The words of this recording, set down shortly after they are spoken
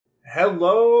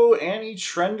Hello, Annie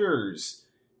Trenders.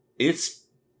 It's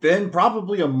been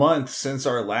probably a month since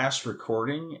our last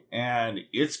recording, and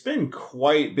it's been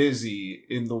quite busy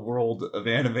in the world of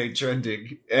anime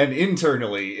trending and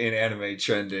internally in anime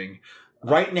trending.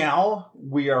 Right now,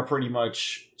 we are pretty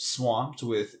much swamped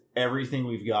with everything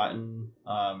we've gotten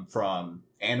from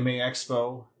Anime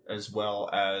Expo as well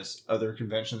as other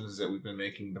conventions that we've been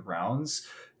making the rounds.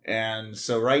 And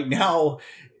so right now,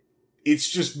 it's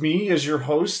just me as your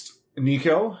host,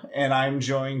 Nico, and I'm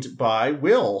joined by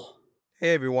Will.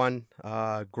 Hey everyone,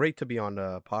 great to be on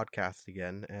the podcast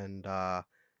again. And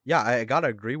yeah, I gotta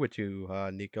agree with you,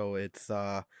 Nico. It's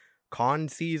con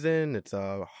season. It's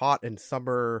a hot and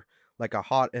summer, like a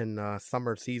hot and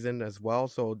summer season as well.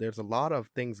 So there's a lot of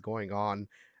things going on,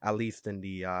 at least in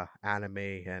the anime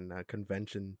and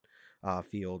convention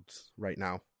fields right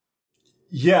now.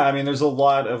 Yeah, I mean, there's a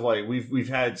lot of we've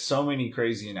had so many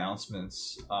crazy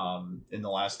announcements in the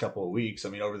last couple of weeks. I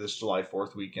mean, over this July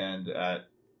 4th weekend at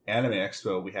Anime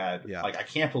Expo, we had Yeah, I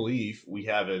can't believe we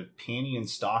have a Panty and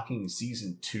Stocking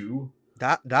season 2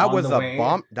 that on was the a way.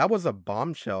 bomb. That was a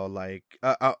bombshell.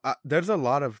 There's a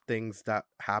lot of things that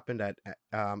happened at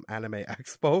Anime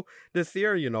Expo this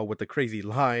year. You know, with the crazy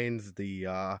lines,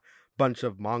 the bunch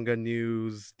of manga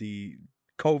news, the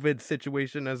COVID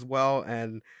situation as well,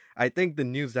 and I think the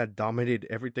news that dominated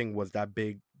everything was that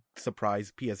big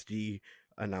surprise PSG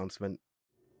announcement.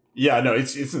 Yeah, no,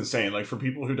 it's insane. Like for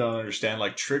people who don't understand,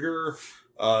 like Trigger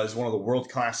is one of the world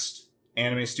class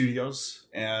anime studios,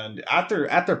 and at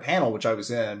their panel, which I was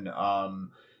in,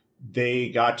 they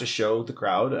got to show the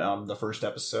crowd the first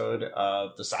episode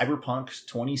of the Cyberpunk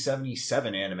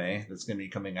 2077 anime that's going to be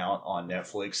coming out on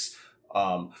Netflix.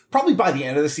 Probably by the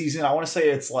end of the season. I want to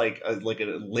say it's like a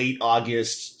late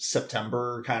August,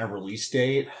 September kind of release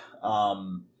date.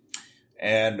 And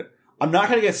I'm not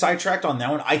going to get sidetracked on that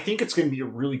one. I think it's going to be a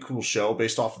really cool show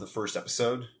based off of the first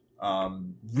episode.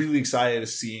 Really excited to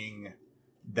seeing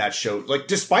that show. Like,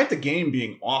 despite the game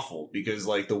being awful, because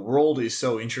like the world is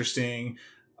so interesting.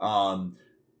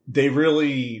 They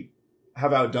really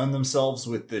have outdone themselves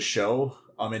with this show.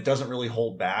 It doesn't really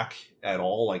hold back at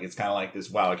all. Like, it's kind of like this,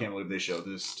 wow, I can't believe they showed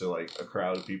this to like a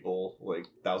crowd of people, like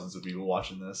thousands of people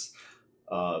watching this.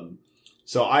 Um,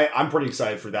 so I'm pretty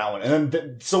excited for that one. And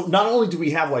then, so not only do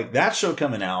we have like that show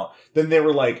coming out, then they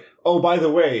were like, oh, by the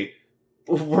way,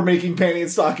 we're making Panty and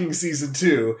Stocking season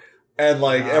 2. And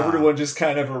like Yeah. everyone just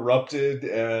kind of erupted.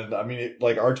 And I mean,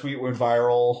 like our tweet went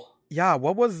viral. Yeah,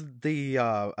 what was the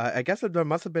I guess there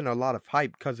must have been a lot of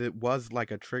hype because it was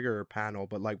like a trigger panel,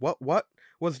 but like what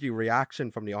was the reaction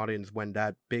from the audience when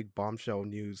that big bombshell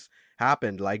news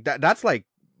happened? Like that's like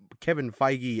Kevin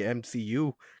Feige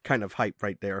MCU kind of hype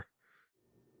right there.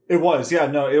 It was, yeah,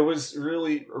 no, it was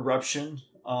really eruption.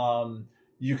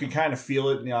 You could kind of feel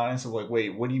it in the audience of like,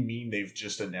 wait, what do you mean they've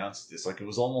just announced this? Like, it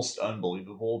was almost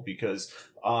unbelievable because,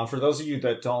 for those of you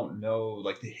that don't know,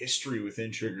 like the history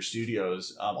within Trigger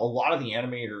Studios, a lot of the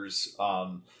animators,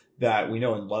 that we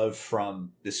know and love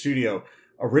from the studio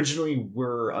originally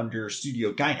were under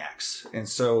Studio Gainax. And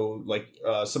so, like,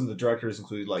 some of the directors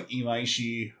include like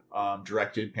Imaishi,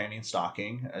 directed Panty and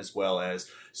Stocking, as well as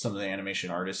some of the animation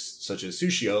artists such as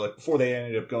Sushio. Like before they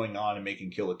ended up going on and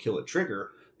making Kill It Kill It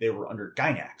Trigger, they were under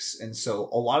Gainax, and so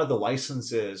a lot of the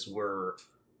licenses were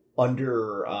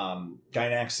under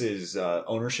Gainax's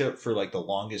ownership for like the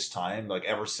longest time, like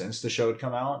ever since the show had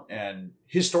come out. And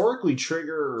historically,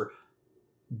 Trigger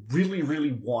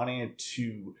really wanted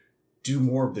to do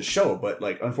more of the show, but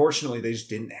like unfortunately, they just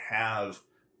didn't have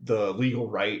the legal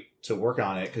right to work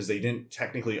on it because they didn't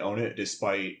technically own it,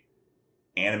 despite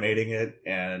animating it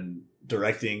and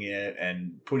directing it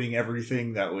and putting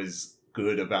everything that was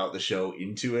good about the show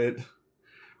into it.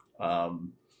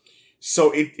 Um,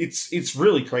 so it's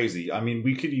really crazy. I mean,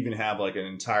 we could even have like an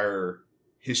entire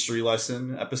history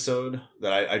lesson episode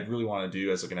that I'd really want to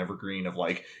do as like an evergreen of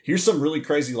like, here's some really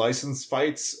crazy license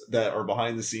fights that are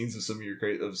behind the scenes of some of your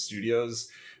creative studios,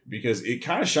 because it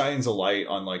kind of shines a light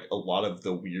on like a lot of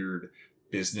the weird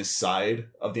business side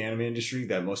of the anime industry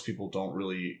that most people don't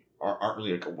really aren't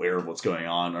really like aware of what's going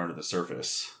on under the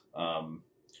surface.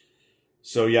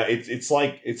 So yeah, it's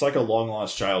like a long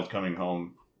lost child coming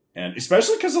home, and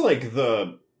especially because of like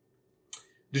the.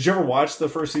 Did you ever watch the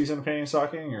first season of Penny and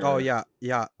Stocking? Oh Or yeah,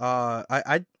 yeah.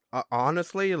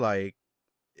 Honestly, like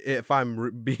if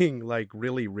I'm being like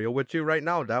really real with you right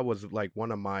now, that was like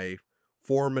one of my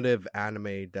formative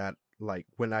anime that like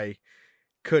when I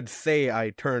could say I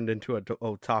turned into a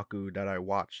otaku that I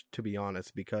watched, to be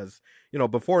honest, because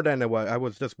before then I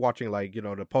was just watching like the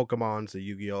Pokemons, the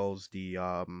Yu-Gi-Ohs, the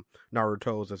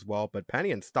Naruto's as well, but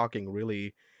Penny and Stocking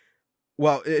really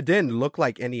Well, it didn't look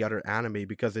like any other anime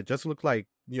because it just looked like,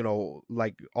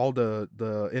 like all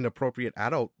the inappropriate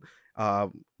adult uh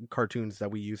cartoons that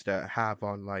we used to have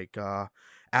on like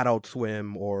Adult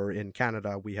Swim, or in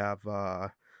Canada we have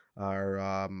our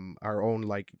own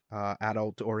like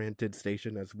adult oriented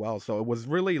station as well. So it was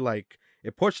really like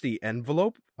it pushed the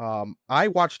envelope. I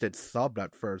watched it subbed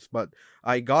at first, but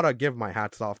I gotta give my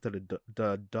hats off to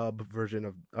the dub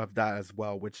version of that as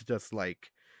well, which just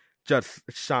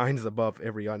shines above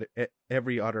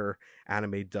every other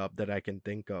anime dub that I can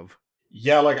think of.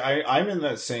 Yeah, like I'm in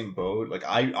that same boat. Like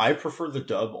I prefer the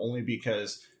dub only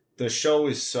because the show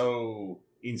is so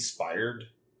inspired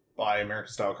by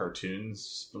American style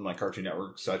cartoons from like Cartoon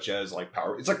Network, such as like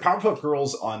Power. It's like Powerpuff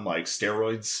Girls on like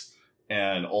steroids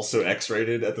and also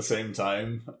X-rated at the same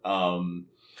time.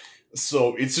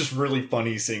 So it's just really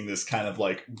funny seeing this kind of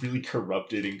like really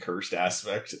corrupted and cursed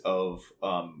aspect of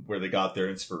where they got their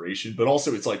inspiration, but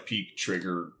also it's like peak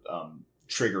trigger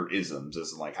isms,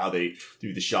 as in like how they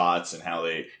do the shots and how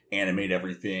they animate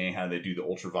everything, how they do the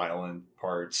ultra violent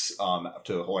parts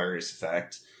to a hilarious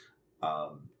effect.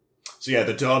 So yeah,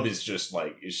 the dub is just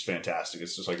like it's fantastic.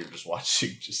 It's just like you're just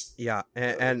watching just Yeah,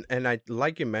 and I,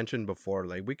 like you mentioned before,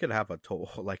 like we could have a total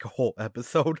like a whole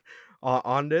episode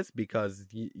on this, because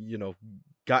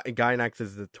Gainax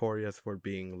is notorious for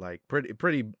being like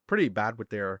pretty bad with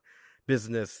their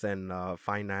business and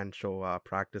financial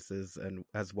practices and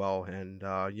as well. And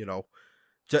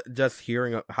just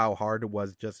hearing how hard it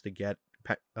was just to get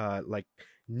like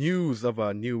news of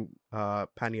a new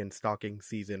Panty and Stocking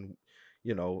season,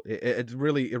 it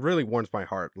really warms my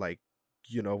heart. Like,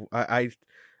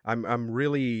 I'm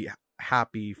really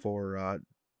happy for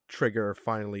Trigger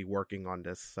finally working on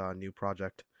this new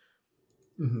project.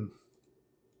 hmm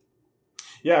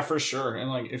yeah, for sure. And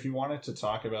like if you wanted to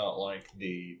talk about like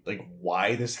the like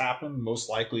why this happened, most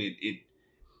likely it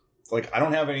like I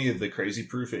don't have any of the crazy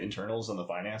proof of internals on the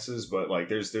finances, but like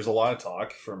there's a lot of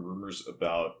talk from rumors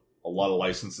about a lot of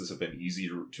licenses have been easy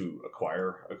to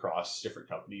acquire across different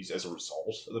companies as a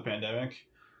result of the pandemic.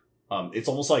 It's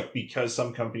almost like because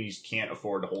some companies can't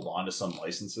afford to hold on to some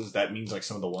licenses, that means like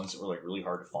some of the ones that were like really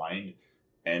hard to find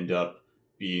end up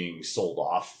being sold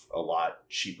off a lot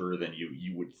cheaper than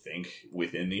you would think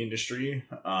within the industry.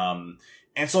 And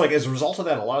so like as a result of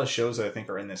that, a lot of shows that I think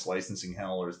are in this licensing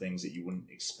hell or things that you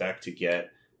wouldn't expect to get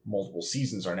multiple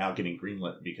seasons are now getting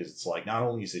greenlit because it's like not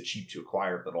only is it cheap to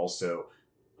acquire, but also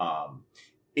um,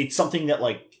 it's something that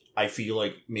like I feel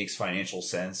like makes financial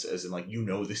sense, as in like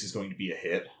this is going to be a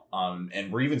hit.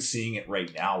 And we're even seeing it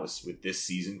right now with this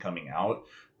season coming out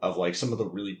of like some of the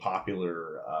really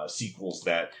popular sequels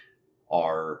that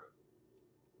are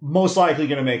most likely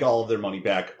going to make all of their money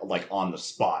back like on the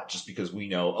spot, just because we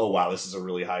know, oh wow, this is a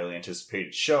really highly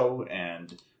anticipated show,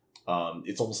 and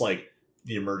it's almost like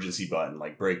the emergency button,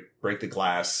 like break the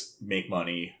glass, make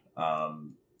money.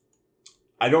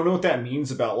 I don't know what that means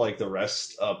about like the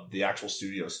rest of the actual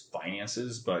studio's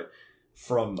finances, but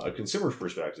from a consumer's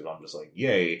perspective, I'm just like,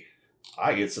 yay,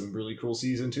 I get some really cool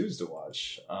season twos to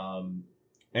watch.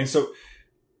 And so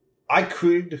I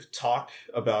could talk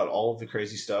about all of the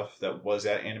crazy stuff that was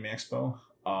at Anime Expo.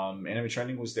 Anime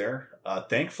Trending was there.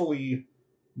 Thankfully,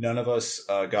 none of us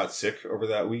got sick over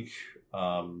that week,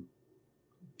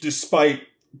 despite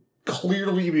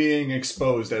clearly being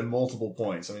exposed at multiple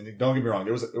points. I mean, don't get me wrong.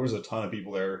 There was a ton of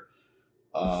people there.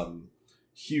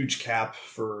 Huge cap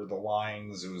for the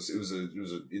lines. It was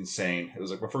insane. It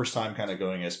was like my first time kind of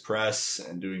going as press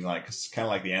and doing like kind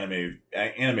of like the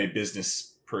anime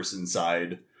business person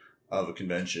side of a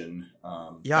convention.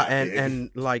 Yeah,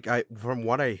 and like from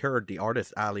what I heard, the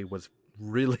artist alley was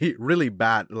really really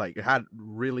bad. Like it had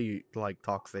really like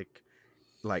toxic,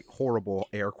 like horrible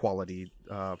air quality.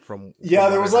 From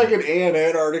there was like an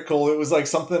ANN article. It was like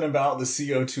something about the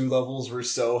CO2 levels were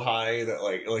so high that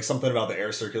like something about the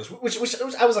air circulation, which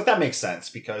I was like, that makes sense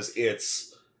because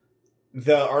it's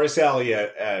the artist alley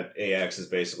at AX is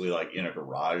basically like in a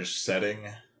garage setting.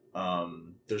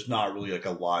 There's not really like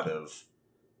a lot of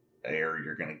air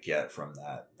you're gonna get from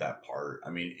that part. I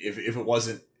mean, if it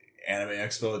wasn't Anime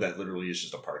Expo, that literally is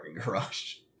just a parking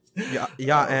garage.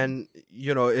 Yeah, and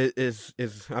it is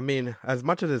I mean, as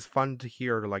much as it's fun to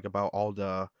hear like about all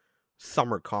the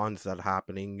summer cons that are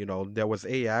happening, there was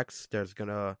AX, there's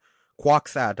gonna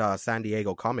Quack's at San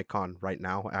Diego Comic Con right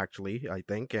now, actually, I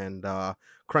think, and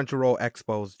Crunchyroll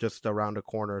Expo's just around the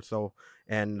corner. So,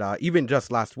 and even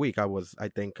just last week, I was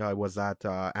at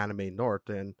Anime North,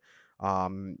 and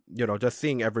just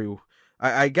seeing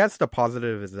I guess the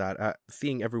positive is that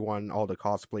seeing everyone, all the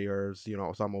cosplayers,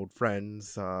 some old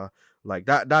friends, like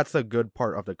that's a good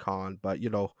part of the con. But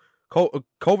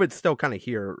COVID's still kind of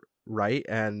here right?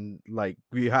 And like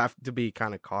we have to be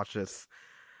kind of cautious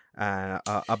about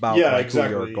Yeah, like who you're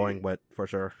exactly. going with for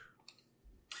sure.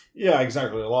 Yeah,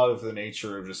 exactly. A lot of the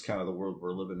nature of just kind of the world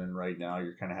we're living in right now,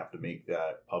 you kind of have to make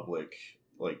that public.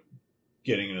 Like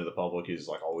getting into the public is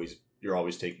like always you're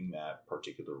always taking that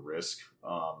particular risk,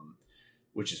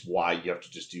 which is why you have to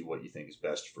just do what you think is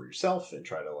best for yourself and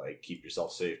try to like keep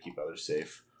yourself safe, keep others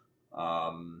safe.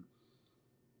 Um,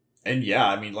 and yeah,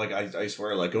 I mean, like I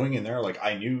swear, like going in there, like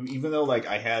I knew even though like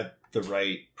I had the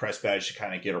right press badge to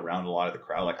kind of get around a lot of the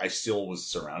crowd, like I still was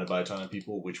surrounded by a ton of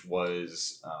people, which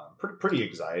was pretty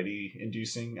anxiety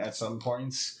inducing at some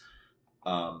points.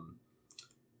 Um,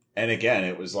 and again,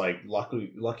 it was like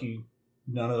lucky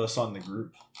none of us on the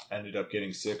group ended up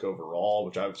getting sick overall,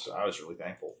 which I was really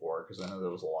thankful for because I know there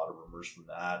was a lot of rumors from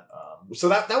that. So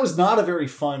that was not a very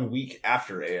fun week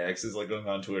after AX. Is like going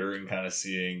on Twitter and kind of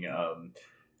seeing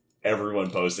everyone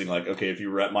posting like, okay, if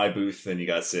you were at my booth, then you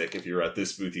got sick. If you were at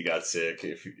this booth, you got sick.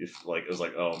 If like it was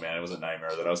like, oh man, it was a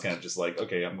nightmare. That I was kind of just like,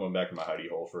 okay, I'm going back in my hidey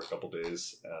hole for a couple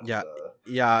days. And,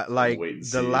 Yeah, like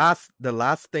wait and the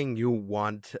last thing you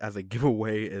want as a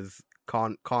giveaway is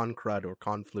Concrud or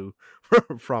Conflu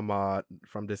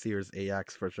from this year's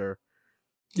AX for sure.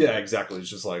 Yeah, exactly. It's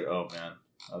just like, oh man,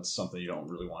 that's something you don't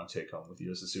really want to take home with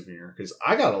you as a souvenir. Because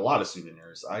I got a lot of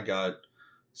souvenirs. I got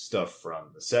stuff from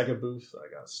the Sega booth. I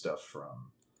got stuff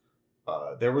from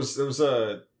there was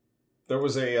a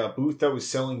booth that was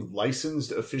selling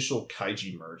licensed official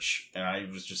Kaiji merch, and I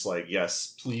was just like,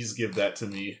 yes, please give that to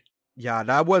me. Yeah,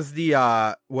 that was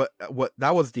the what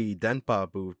that was the Denpa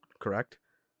booth, correct?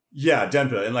 Yeah,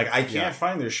 Denpa, and like I can't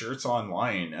find their shirts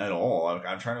online at all.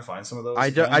 I'm trying to find some of those.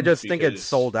 I just think it's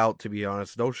sold out, to be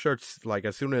honest. Those shirts, like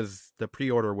as soon as the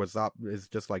pre-order was up, is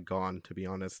just like gone. To be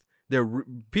honest,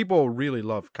 people really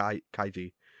love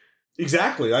Kaiji.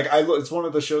 Exactly. Like it's one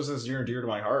of the shows that's near and dear to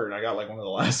my heart, and I got like one of the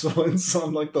last ones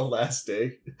on like the last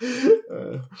day.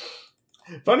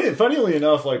 Funnily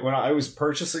enough, like when I was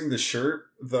purchasing the shirt,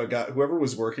 the guy, whoever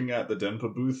was working at the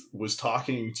Denpa booth, was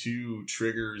talking to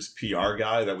Trigger's PR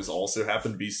guy that was also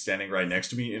happened to be standing right next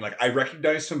to me, and like I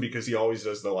recognized him because he always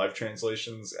does the live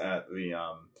translations at the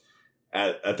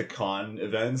at the con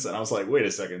events, and I was like, wait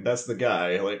a second, that's the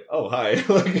guy. Like, oh hi,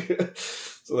 like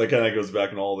so that kind of goes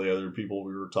back in all the other people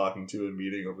we were talking to and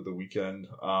meeting over the weekend,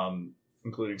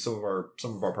 including some of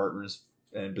our partners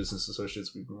and business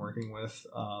associates we've been working with.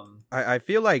 I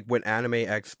feel like with Anime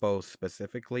Expo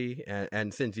specifically,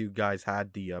 and since you guys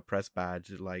had the press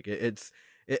badge, like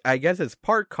I guess it's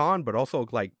part con, but also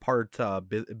like part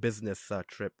business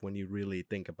trip when you really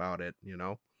think about it, you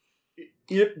know?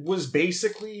 It was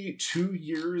basically 2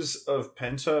 years of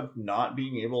Penta not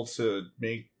being able to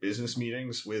make business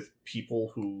meetings with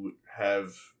people who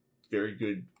have very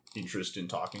good interest in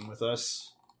talking with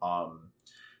us.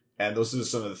 And those are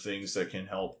some of the things that can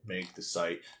help make the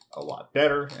site a lot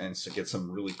better and to get some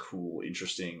really cool,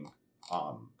 interesting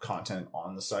content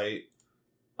on the site.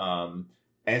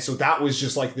 And so that was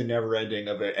just like the never ending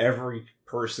of it. Every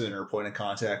person or point of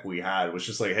contact we had was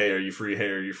just like, hey, are you free? Hey,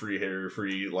 are you free? Hey, are you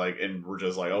free? Like, and we're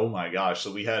just like, oh my gosh.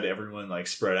 So we had everyone like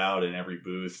spread out in every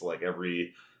booth, like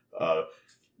every,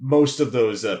 most of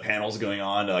those panels going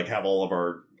on to like have all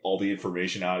the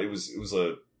information out. It was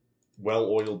a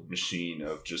well-oiled machine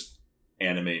of just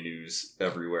anime news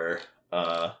everywhere.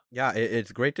 Yeah,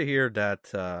 it's great to hear that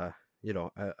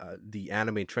the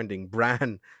anime trending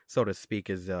brand, so to speak,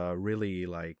 is really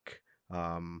like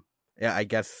I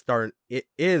guess it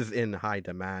is in high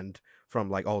demand from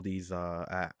like all these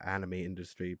anime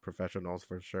industry professionals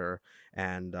for sure.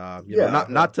 And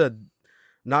not to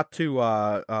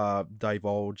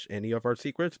divulge any of our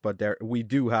secrets, but we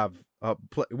do have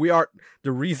we are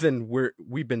the reason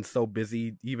we've been so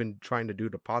busy even trying to do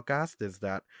the podcast is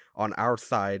that on our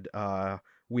side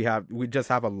we just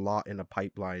have a lot in a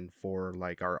pipeline for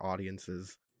like our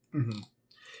audiences. Mm-hmm.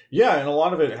 Yeah, and a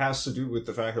lot of it has to do with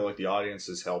the fact that like the audience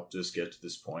has helped us get to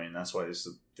this point, and that's why it's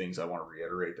the things I want to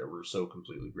reiterate that we're so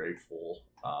completely grateful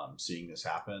seeing this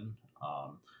happen.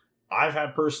 I've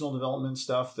had personal development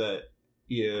stuff that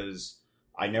is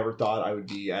I never thought I would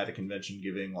be at a convention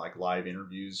giving like live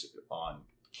interviews on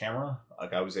camera.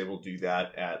 Like I was able to do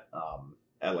that at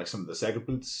like some of the Sega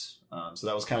booths. So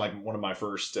that was kind of like one of my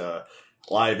first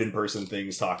live in-person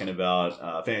things talking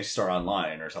about Phantasy Star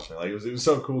Online or something. Like it was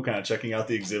so cool kind of checking out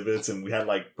the exhibits, and we had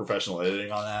like professional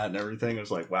editing on that and everything. It was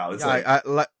like, wow, it's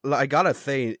I gotta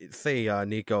say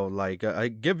Nico, like I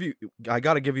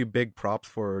gotta give you big props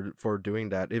for doing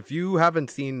that. If you haven't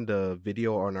seen the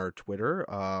video on our Twitter,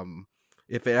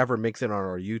 if it ever makes it on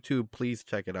our YouTube, please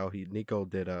check it out. Nico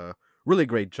did a really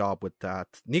great job with that.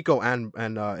 Nico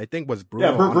and I think was Bruno.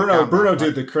 Yeah, on the Bruno. camera, Bruno right?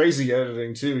 did the crazy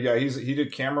editing too. Yeah, he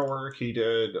did camera work. He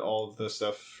did all of the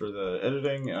stuff for the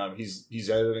editing. He's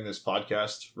editing this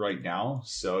podcast right now,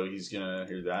 so he's gonna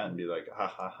hear that and be like, ha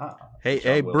ha ha.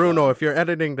 Hey, Bruno, if you're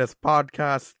editing this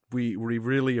podcast, we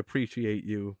really appreciate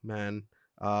you, man.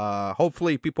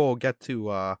 Hopefully people will get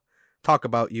to talk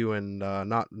about you and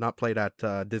not play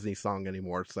that Disney song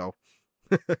anymore. So.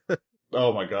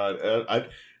 Oh my god,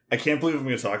 I can't believe I'm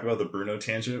going to talk about the Bruno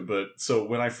tangent, but so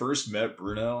when I first met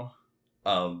Bruno,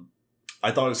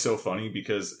 I thought it was so funny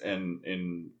because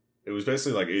in it was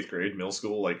basically like 8th grade, middle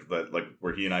school, like that, like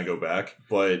where he and I go back.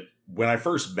 But when I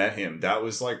first met him, that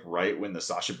was like right when the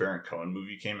Sacha Baron Cohen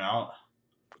movie came out.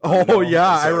 Oh yeah,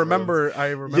 I remember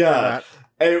that.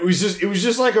 And it was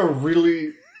just like a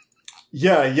really.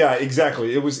 Yeah,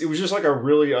 exactly. It was just like a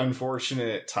really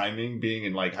unfortunate timing being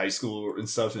in like high school and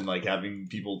stuff and like having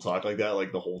people talk like that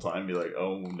like the whole time, be like,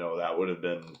 oh no, that would have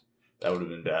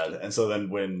been bad. And so then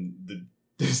when the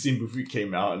Disney movie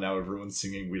came out and now everyone's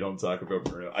singing "We Don't Talk About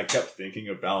Bruno," I kept thinking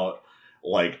about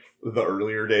like the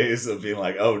earlier days of being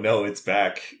like, oh no, it's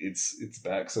back. It's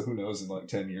back. So who knows in like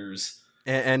 10 years.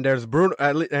 And there's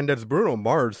Bruno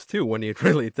Mars too when you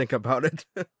really think about it.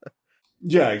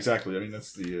 Yeah, exactly. I mean,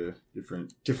 that's the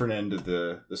different end of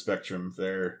the spectrum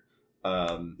there.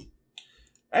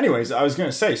 Anyways, I was going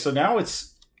to say, so now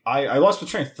it's I lost the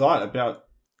train of thought about.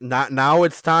 Now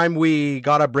it's time we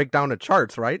gotta break down the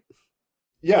charts, right?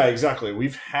 Yeah, exactly.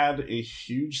 We've had a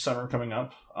huge summer coming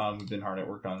up. We've been hard at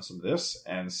work on some of this,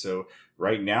 and so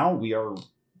right now we are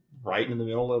right in the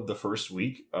middle of the first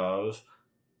week of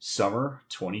summer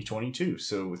 2022.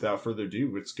 So without further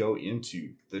ado, let's go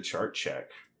into the chart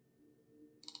check.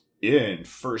 In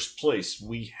first place,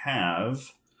 we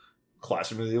have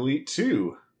Classroom of the Elite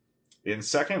 2. In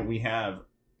second, we have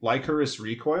Lycoris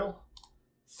Recoil.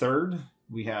 Third,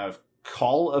 we have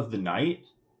Call of the Night.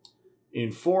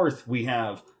 In fourth, we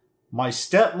have My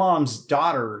Stepmom's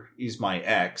Daughter is My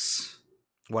Ex.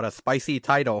 What a spicy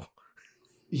title.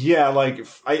 Yeah, like,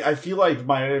 I feel like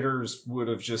my editors would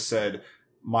have just said,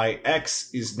 My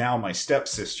Ex is Now My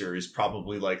Stepsister is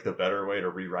probably like the better way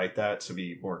to rewrite that to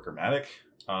be more dramatic.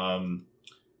 I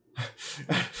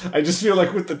just feel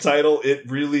like with the title, it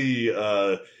really,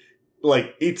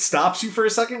 like, it stops you for a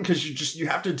second because you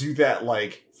have to do that,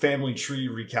 like, family tree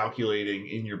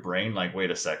recalculating in your brain. Like,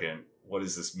 wait a second, what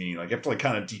does this mean? Like, you have to, like,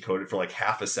 kind of decode it for, like,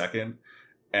 half a second.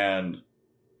 And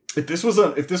if this was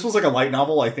like a light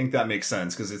novel, I think that makes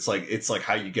sense because it's like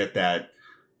how you get that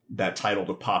title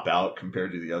to pop out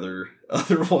compared to the other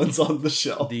ones on the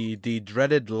shelf. The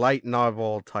dreaded light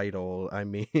novel title. I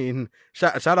mean,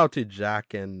 shout out to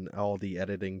Jack and all the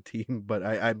editing team, but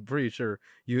I'm pretty sure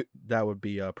that would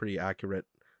be a pretty accurate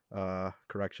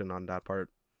correction on that part.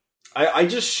 I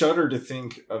just shudder to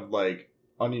think of like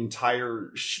an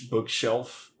entire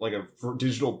bookshelf, like a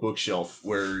digital bookshelf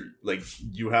where like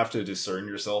you have to discern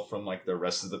yourself from like the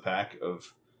rest of the pack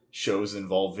of shows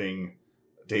involving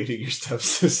dating your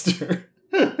stepsister.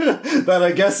 That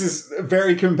I guess is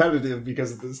very competitive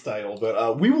because of this title,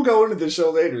 but we will go into the show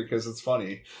later because it's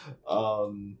funny.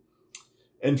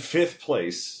 In fifth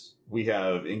place, we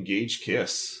have Engage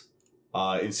Kiss.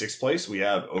 In sixth place, we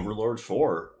have Overlord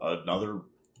 4, another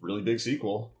really big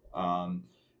sequel.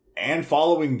 And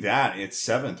following that, it's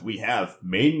seventh, we have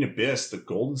Made in Abyss, the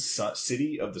Golden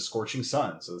City of the Scorching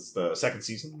Sun. So it's the second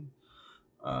season.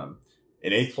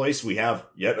 In eighth place, we have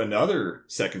yet another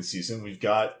second season. We've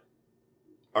got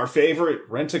our favorite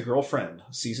Rent a Girlfriend,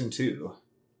 season 2.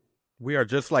 We are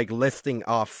just like listing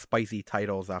off spicy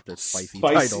titles after spicy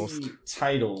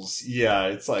titles. Yeah,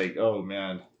 it's like, oh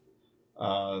man.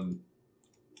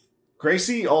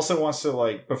 Gracie also wants to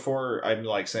like, before I'm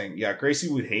like saying, yeah, Gracie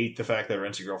would hate the fact that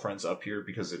Rent a Girlfriend's up here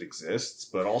because it exists,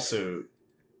 but also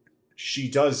she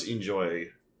does enjoy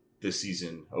this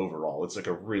season overall. It's like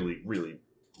a really, really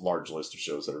large list of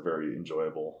shows that are very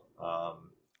enjoyable.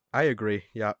 I agree.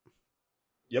 Yeah.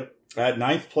 Yep. At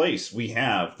ninth place, we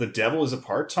have The Devil is a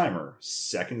Part-Timer,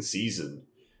 second season.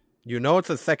 You know it's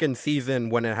a second season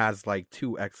when it has like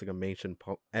 2 exclamation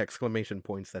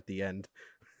points at the end.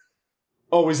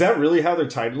 Oh, is that really how they're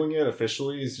titling it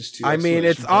officially? Is just 2? I mean,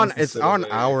 it's on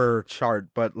our chart,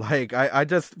 but like I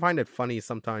just find it funny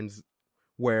sometimes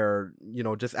where, you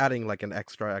know, just adding like an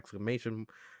extra exclamation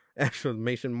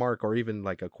mark or even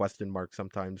like a question mark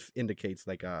sometimes indicates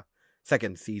like a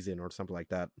second season or something like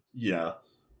that. Yeah.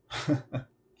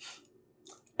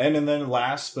 and then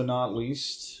last but not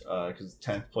least, because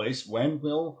 10th place, when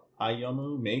will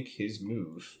Ayumu make his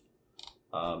move?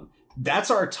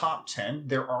 That's our top 10.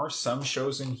 There are some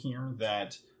shows in here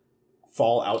that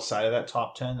fall outside of that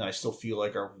top 10 that I still feel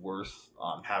like are worth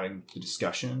having the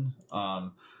discussion.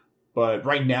 But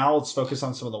right now, let's focus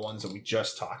on some of the ones that we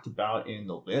just talked about in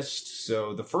the list.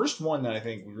 So the first one that I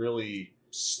think really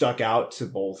stuck out to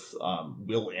both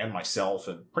Will and myself,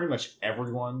 and pretty much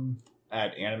everyone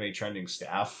at Anime Trending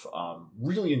staff,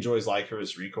 really enjoys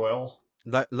Lycoris Recoil.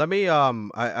 Let me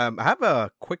I have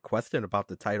a quick question about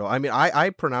the title. I mean, I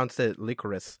pronounce it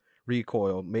Licorice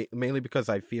Recoil mainly because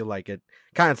I feel like it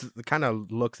kind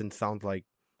of looks and sounds like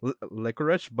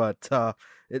licorice, but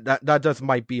that just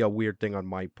might be a weird thing on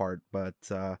my part. But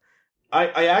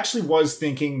I actually was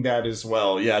thinking that as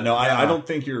well. Yeah, no, I don't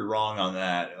think you're wrong on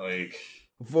that. Like,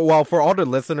 well, for all the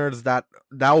listeners, that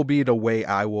will be the way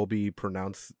I will be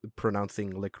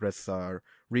pronouncing licorice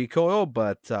recoil.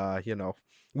 But you know,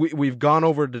 we've gone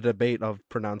over the debate of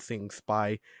pronouncing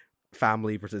Spy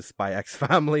Family versus Spy X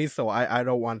Family, so I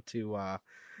don't want to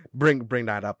bring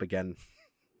that up again.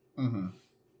 Mm-hmm.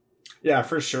 Yeah,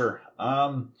 for sure.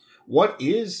 What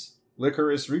is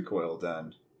Licorice Recoil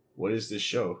then? What is this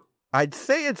show? I'd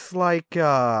say it's like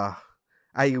I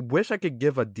wish I could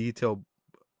give a detailed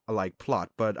like plot,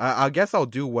 but I guess I'll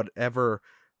do whatever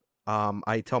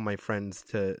I tell my friends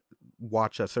to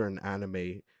watch a certain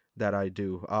anime that I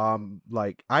do.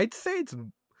 Like I'd say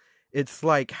it's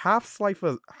like half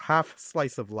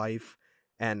slice of life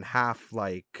and half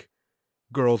like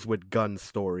girls with guns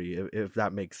story, if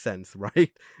that makes sense,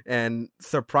 right? And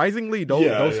surprisingly,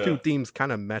 those two themes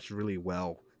kind of mesh really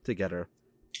well together.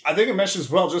 I think it meshes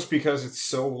well just because it's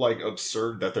so like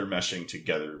absurd that they're meshing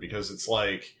together, because it's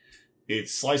like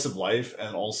it's slice of life,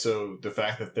 and also the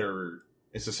fact that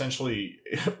it's essentially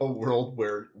a world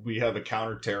where we have a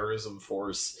counterterrorism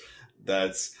force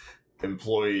that's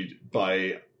employed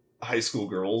by high school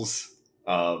girls.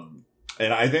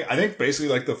 And I think basically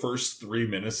like the first 3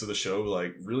 minutes of the show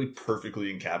like really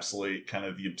perfectly encapsulate kind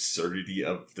of the absurdity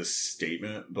of the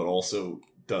statement, but also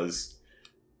does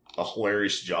a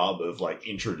hilarious job of like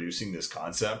introducing this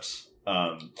concept.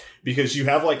 Because you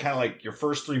have like kind of like your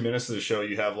first 3 minutes of the show,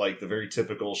 you have like the very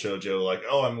typical shoujo, like,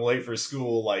 oh, I'm late for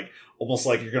school, like almost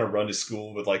like you're gonna run to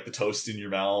school with like the toast in your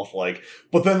mouth, like,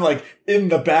 but then like in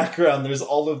the background there's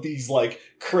all of these like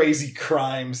crazy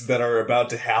crimes that are about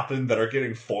to happen that are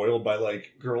getting foiled by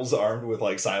like girls armed with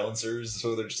like silencers,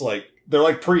 so they're just like they're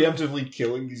like preemptively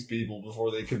killing these people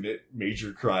before they commit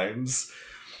major crimes.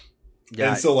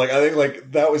 Yeah. And so, like, I think,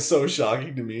 like, that was so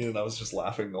shocking to me, and I was just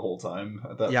laughing the whole time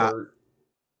at that part.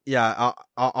 Yeah,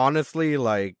 honestly,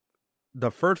 like, the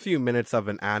first few minutes of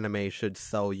an anime should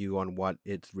sell you on what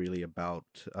it's really about.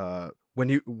 When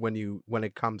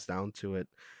it comes down to it,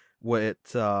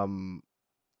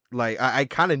 like, I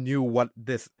kind of knew what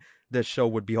this show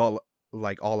would be all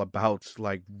about,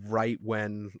 like, right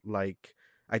when, like,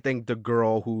 I think the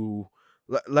girl who...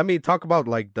 Let me talk about,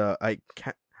 like,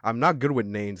 I'm not good with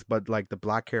names, but like the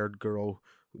black-haired girl,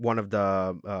 one of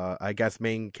the I guess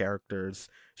main characters.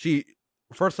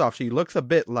 First off, she looks a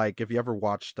bit like, if you ever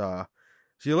watched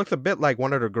she looks a bit like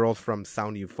one of the girls from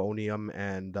Sound Euphonium,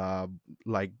 and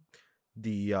like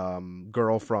the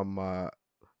girl from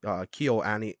Kyo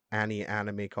Annie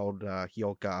anime called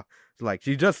Hyoka. Like,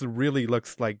 she just really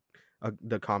looks like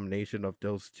the combination of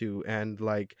those two. And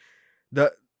like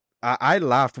I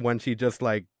laughed when she just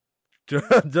like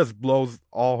just blows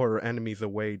all her enemies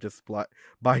away just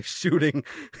by shooting,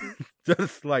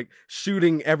 just like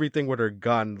shooting everything with her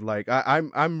gun. Like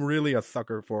I'm really a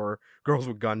sucker for girls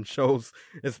with gun shows,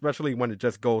 especially when it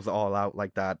just goes all out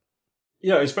like that.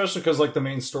 Yeah, especially because like the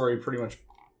main story pretty much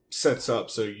sets up.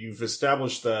 So you've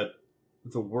established that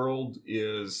the world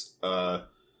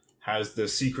has the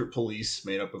secret police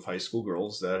made up of high school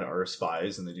girls that are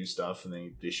spies, and they do stuff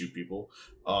and they shoot people.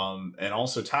 And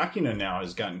also Takina now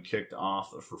has gotten kicked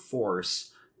off of her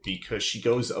force because she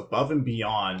goes above and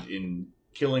beyond in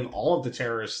killing all of the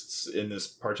terrorists in this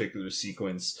particular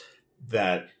sequence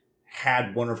that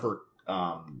had one of her,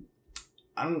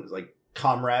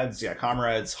 comrades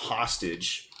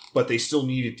hostage, but they still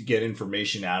needed to get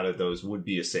information out of those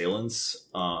would-be assailants.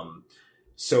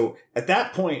 So at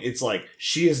that point, it's like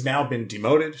she has now been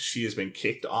demoted. She has been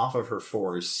kicked off of her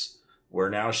force,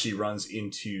 where now she runs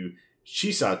into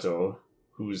Chisato,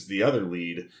 who's the other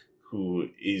lead, who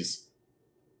is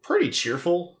pretty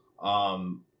cheerful,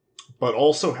 but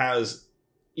also has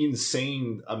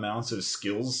insane amounts of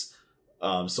skills.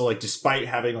 So like, despite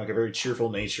having like a very cheerful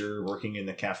nature, working in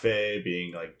the cafe,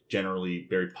 being like generally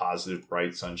very positive,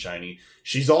 bright, sunshiny,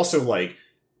 she's also like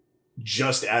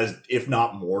just as, if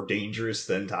not more dangerous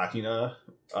than Takina.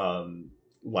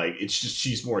 Like, it's just,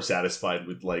 she's more satisfied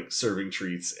with like serving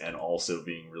treats and also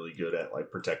being really good at like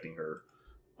protecting her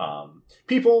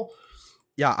people.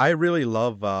 Yeah, I really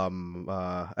love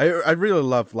I really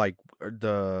love like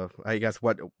I guess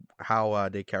what how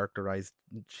they characterized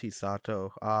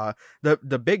Chisato.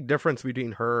 The big difference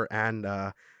between her and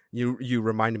you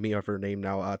reminded me of her name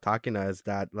now, Takina, is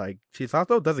that like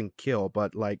Chisato doesn't kill,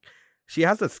 but like she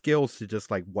has the skills to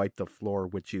just like wipe the floor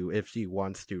with you if she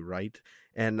wants to, right?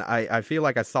 And I feel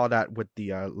like I saw that with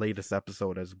the latest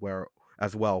episode as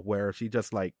well, where she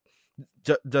just like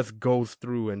just goes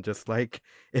through and just like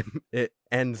it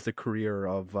ends the career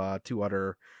of two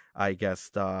other, I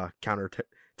guess,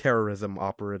 terrorism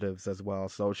operatives as well.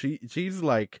 So she's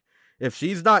like, if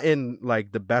she's not in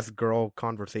like the best girl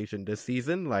conversation this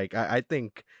season, like I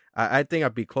think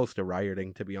I'd be close to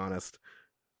rioting, to be honest.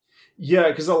 Yeah,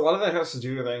 because a lot of that has to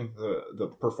do with, I think, the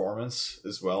performance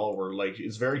as well, where like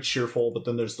it's very cheerful, but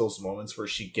then there's those moments where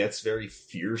she gets very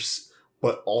fierce,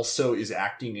 but also is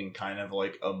acting in kind of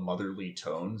like a motherly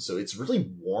tone. So it's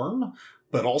really warm,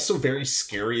 but also very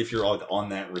scary if you're like on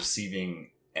that receiving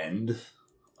end.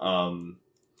 Um,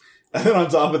 and then on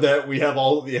top of that, we have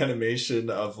all of the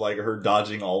animation of like her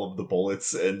dodging all of the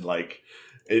bullets, and like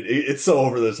it's so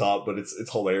over the top, but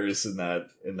it's hilarious in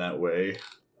that way.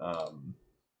 Um,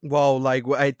 Well, like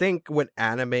I think with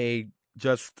anime,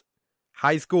 just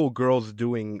high school girls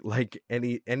doing like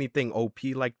anything OP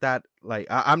like that, like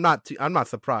I'm not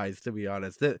surprised, to be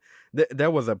honest.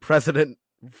 There was a precedent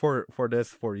for this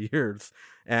for years,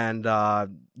 and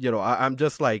I'm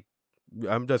just like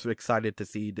I'm just excited to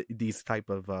see these type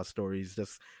of stories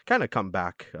just kind of come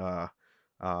back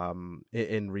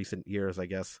in recent years, I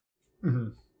guess.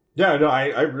 mhm. Yeah, no,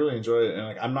 I really enjoy it, and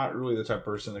like I'm not really the type of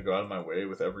person to go out of my way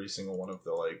with every single one of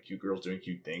the like cute girls doing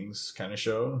cute things kind of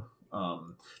show.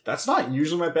 That's not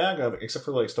usually my bag, except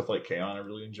for like stuff like K-On! I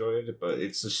really enjoyed, but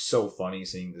it's just so funny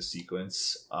seeing the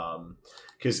sequence.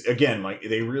 Because again, like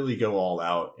they really go all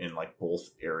out in like both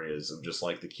areas of just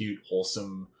like the cute,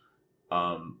 wholesome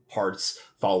parts,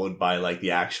 followed by like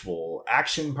the actual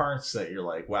action parts that you're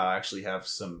like, wow, I actually have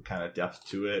some kind of depth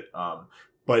to it.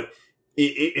 But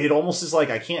it almost is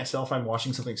like I can't tell if I'm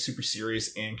watching something super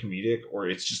serious and comedic, or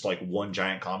it's just like one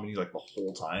giant comedy like the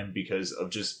whole time, because of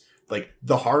just like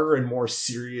the harder and more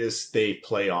serious they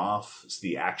play off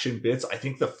the action bits, I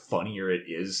think the funnier it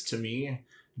is to me,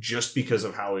 just because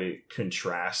of how it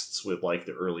contrasts with like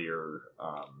the earlier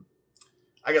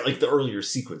I got like the earlier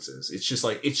sequences. It's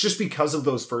just because of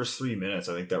those first 3 minutes,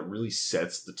 I think that really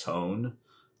sets the tone.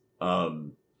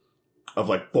 Of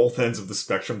like both ends of the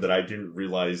spectrum that I didn't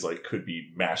realize like could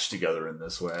be mashed together in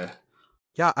this way.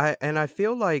 Yeah, I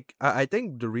feel like I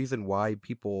think the reason why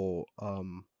people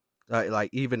like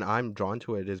even I'm drawn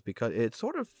to it is because it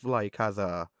sort of like has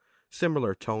a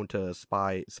similar tone to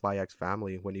Spy X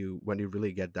Family when you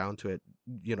really get down to it.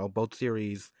 You know, both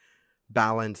series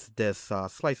balance this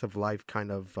slice of life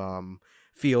kind of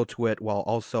feel to it while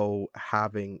also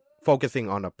having focusing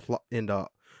on a plot in the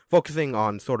focusing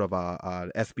on sort of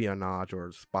a espionage or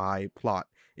spy plot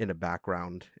in the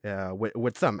background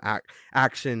with some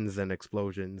actions and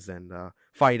explosions and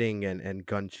fighting and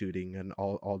gun shooting and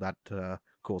all that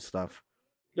cool stuff.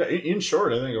 Yeah, in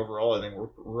short, I think overall, I think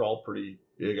we're all pretty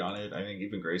big on it. I think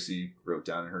even Gracie wrote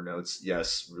down in her notes,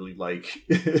 yes, really like.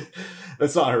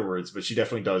 That's not her words, but she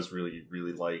definitely does really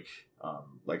like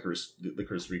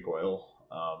Licorice Recoil.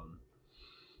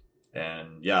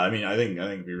 And yeah, I mean, I think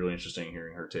it'd be really interesting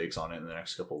hearing her takes on it in the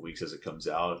next couple of weeks as it comes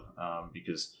out,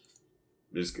 because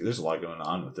there's a lot going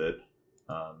on with it.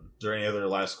 Is there any other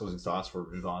last closing thoughts before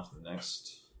we move on to the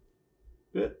next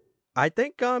bit? I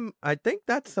think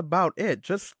that's about it.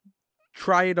 Just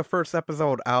try the first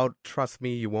episode out. Trust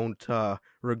me, you won't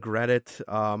regret it.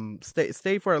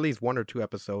 Stay for at least one or two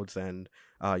episodes, and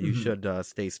you should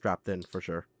stay strapped in for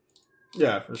sure.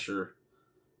 Yeah, for sure.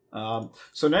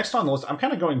 So next on the list, I'm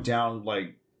kind of going down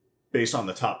like based on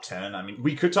the top 10. I mean,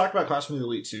 we could talk about Classroom of the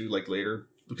Elite 2 like later,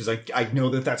 because I know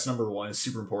that's number one. It's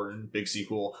super important, big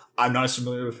sequel. I'm not as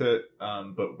familiar with it,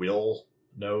 but Will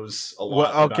knows a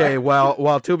lot. Well, okay,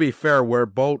 well, to be fair, we're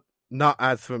both not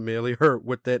as familiar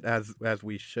with it as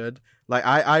we should. Like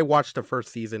I watched the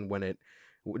first season when it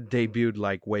debuted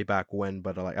like way back when,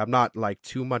 but like I'm not like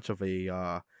too much of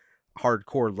a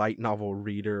hardcore light novel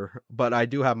reader, but I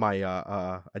do have my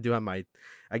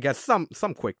I guess some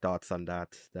quick thoughts on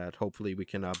that hopefully we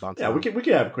can bounce. Yeah, we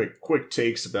can have quick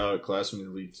takes about Classroom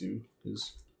of the Elite 2.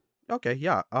 Okay,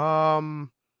 yeah.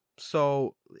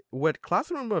 So with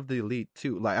Classroom of the Elite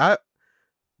 2, like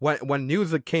when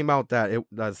news came out that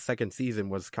the second season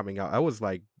was coming out, I was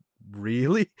like,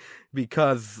 really?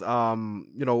 Because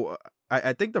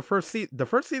I think the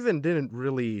first season didn't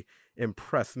really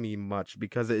impress me much,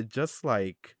 because it just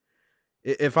like,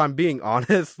 if I'm being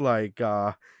honest, like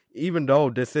even though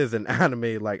this is an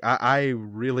anime, like I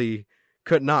really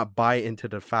could not buy into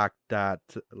the fact that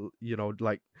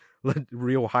like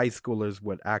real high schoolers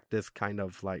would act this kind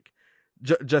of like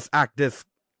just act this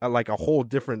like a whole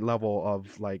different level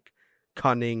of like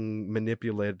cunning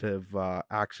manipulative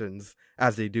actions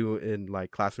as they do in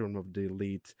like Classroom of the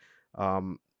Elite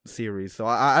series. So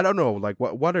I don't know, like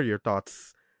what are your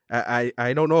thoughts?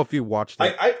 I don't know if you watched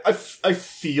it. I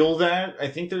feel that. I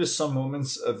think there's some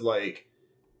moments of like,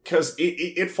 because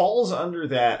it falls under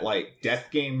that like death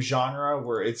game genre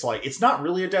where it's like it's not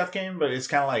really a death game, but it's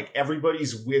kind of like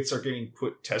everybody's wits are getting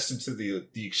tested to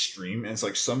the extreme, and it's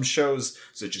like some shows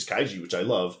such as Kaiji, which I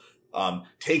love,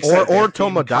 takes or that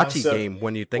Tomodachi game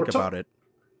when you think about it.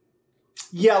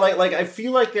 Yeah, like I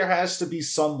feel like there has to be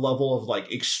some level of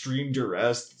like extreme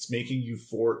duress that's making you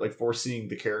forcing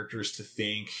the characters to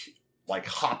think like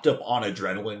hopped up on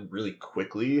adrenaline really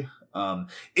quickly.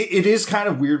 It is kind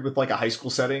of weird with like a high school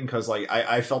setting because like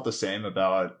I felt the same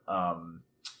about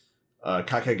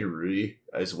Kakegurui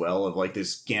as well, of like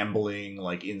this gambling,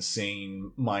 like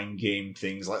insane mind game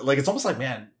things. Like it's almost like,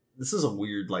 man, this is a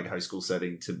weird like high school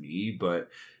setting to me, but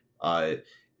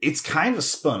it's kind of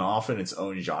spun off in its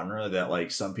own genre that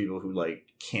like some people who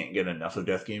like can't get enough of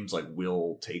death games like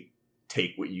will take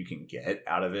what you can get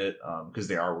out of it, because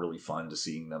they are really fun to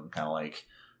seeing them kind of like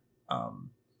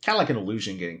an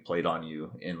illusion getting played on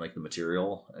you in like the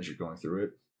material as you're going through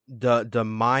it. The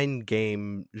mind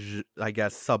game, I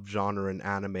guess, subgenre in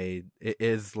anime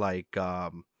is like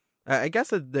I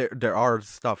guess there are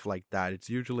stuff like that. It's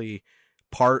usually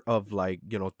part of like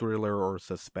thriller or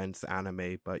suspense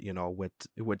anime, but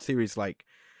with series like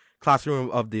Classroom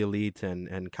of the Elite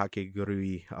and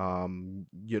Kakegurui,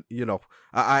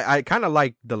 I kind of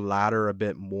like the latter a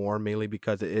bit more, mainly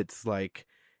because it's like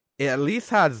it at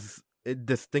least it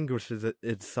distinguishes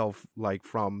itself like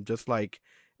from just like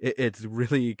it's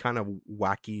really kind of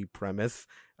wacky premise,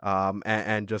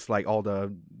 and just like all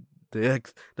the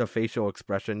facial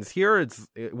expressions here.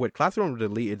 With Classroom of the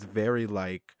Elite, it's very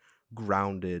like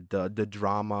grounded. The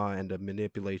drama and the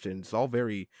manipulation, it's all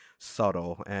very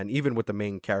subtle, and even with the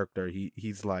main character,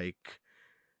 he's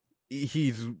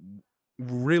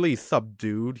really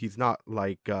subdued. He's not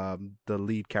like the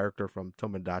lead character from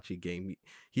Tomodachi game.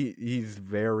 He's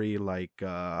very like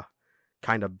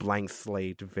kind of blank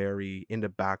slate, very in the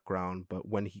background, but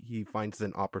when he finds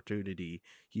an opportunity,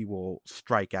 he will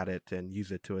strike at it and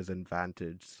use it to his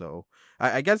advantage. So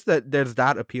I guess that there's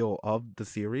that appeal of the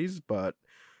series, but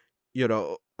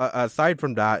aside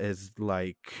from that, is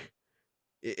like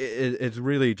it's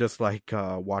really just like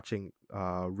watching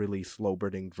really slow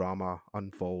burning drama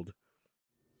unfold.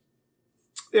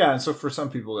 Yeah, and so for some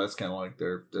people that's kind of like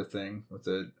their thing with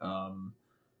it.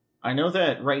 I know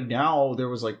that right now there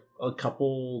was like a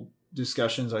couple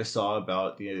discussions I saw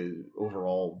about the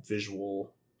overall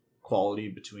visual quality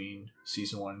between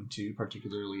season 1 and 2,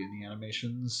 particularly in the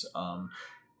animations.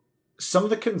 Some of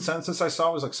the consensus I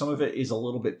saw was like some of it is a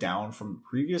little bit down from the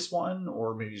previous one,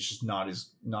 or maybe it's just not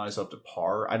as up to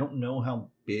par. I don't know how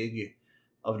big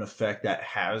of an effect that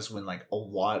has when like a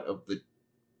lot of the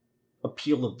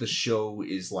appeal of the show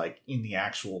is like in the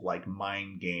actual like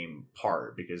mind game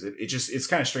part, because it's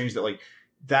kind of strange that like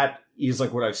that is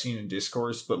like what I've seen in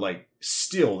discourse, but like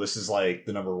still this is like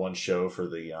the number 1 show for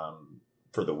the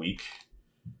week.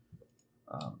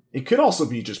 It could also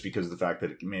be just because of the fact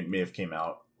that it may have came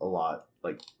out a lot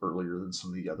like earlier than some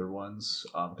of the other ones,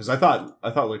 because I thought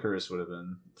Licorice would have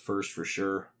been first for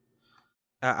sure.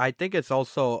 I think it's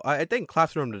also, I think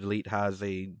Classroom of the Elite has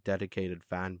a dedicated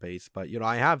fan base, but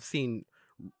I have seen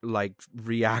like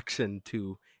reaction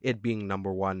to it being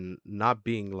number 1 not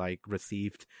being like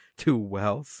received too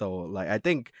well. So like I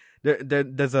think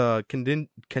there's a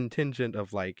contingent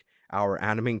of like our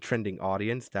anime trending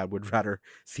audience that would rather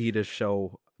see the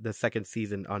show, the second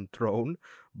season, unthrown.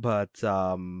 But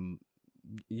I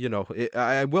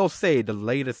will say the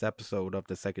latest episode of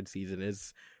the second season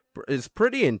is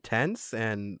pretty intense,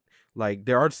 and like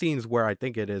there are scenes where I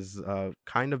think it is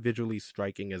kind of visually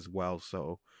striking as well.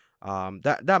 So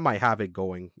that might have it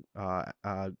going going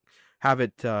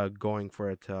for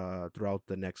it throughout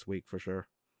the next week for sure.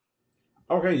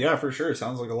 Okay, yeah, for sure. It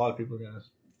sounds like a lot of people are gonna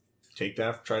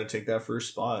try to take that first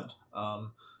spot.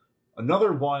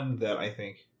 Another one that I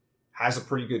think has a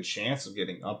pretty good chance of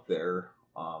getting up there.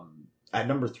 At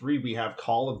number 3, we have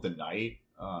Call of the Night.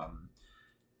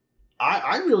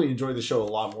 I really enjoyed the show a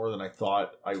lot more than I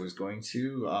thought I was going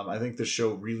to. I think the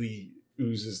show really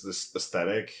oozes this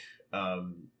aesthetic,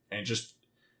 and just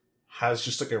has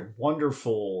just like a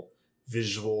wonderful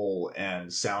visual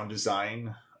and sound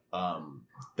design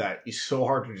that is so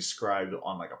hard to describe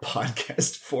on like a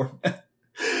podcast format.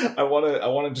 I want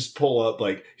to just pull up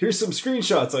like, here's some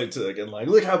screenshots I took, and like,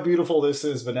 look how beautiful this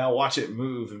is, but now watch it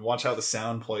move and watch how the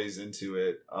sound plays into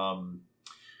it.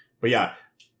 But yeah,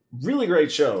 really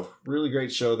great show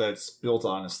that's built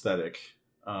on aesthetic.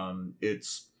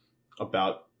 It's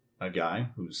about a guy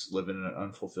who's living an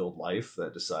unfulfilled life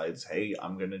that decides, hey,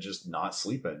 I'm gonna just not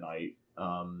sleep at night.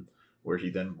 Where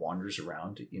he then wanders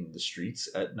around in the streets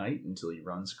at night until he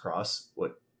runs across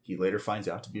what he later finds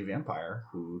out to be a vampire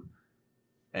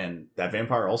and that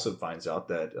vampire also finds out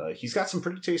that he's got some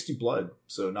pretty tasty blood.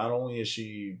 So not only is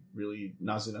she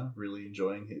Nazuna really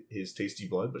enjoying his tasty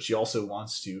blood, but she also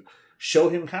wants to show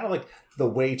him kind of like the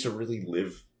way to really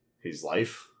live his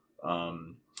life.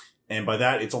 And by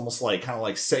that, it's almost like kind of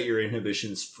like set your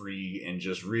inhibitions free and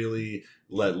just really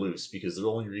let loose, because the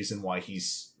only reason why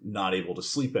he's not able to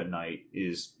sleep at night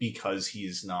is because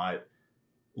he's not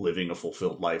living a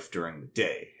fulfilled life during the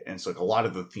day. And so like a lot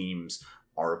of the themes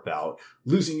are about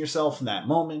losing yourself in that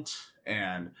moment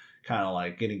and kind of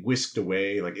like getting whisked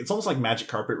away. Like it's almost like Magic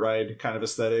Carpet Ride kind of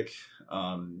aesthetic.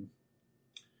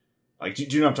 Like do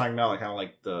you know what I'm talking about? Like kind of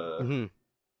like the Mm-hmm.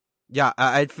 Yeah,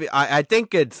 I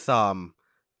think it's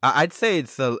I'd say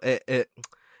it's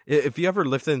if you ever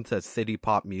listen to city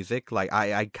pop music, like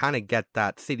I kind of get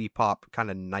that city pop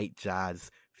kind of night jazz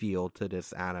feel to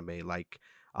this anime. Like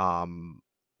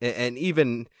and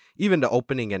even the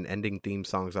opening and ending theme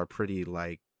songs are pretty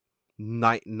like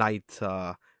night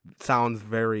sounds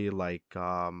very like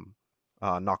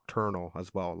nocturnal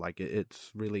as well. Like it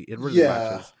really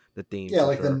matches the theme. Yeah,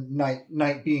 like sure. The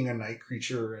night being a night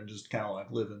creature and just kind of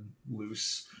like living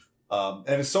loose.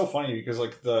 And it's so funny because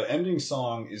like the ending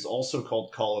song is also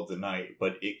called Call of the Night,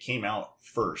 but it came out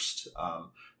first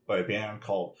by a band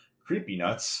called Creepy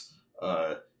Nuts.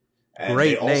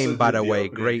 Great name, by the way.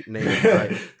 Great name.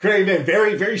 Right? Great name.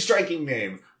 Very, very striking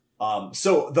name.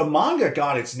 So the manga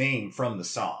got its name from the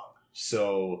song.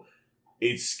 So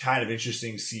it's kind of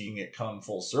interesting seeing it come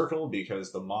full circle,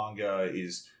 because the manga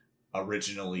is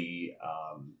originally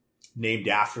named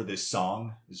after this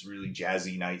song, this really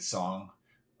jazzy night song.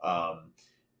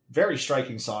 Very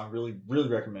striking song. Really, really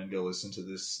recommend go listen to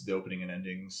this, the opening and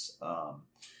endings.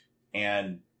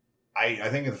 And I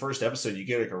think in the first episode you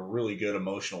get like a really good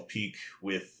emotional peak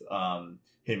with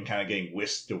him kind of getting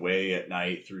whisked away at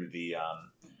night through the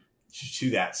to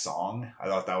that song. I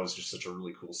thought that was just such a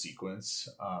really cool sequence.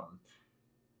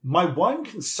 My one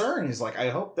concern is like I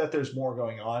hope that there's more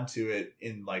going on to it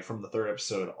in like from the third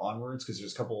episode onwards, because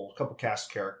there's a couple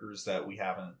cast characters that we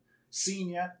haven't seen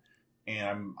yet.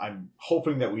 And I'm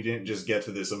hoping that we didn't just get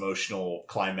to this emotional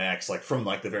climax like from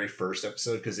like the very first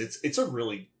episode, because it's a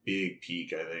really big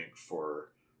peak, I think, for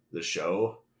the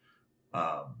show.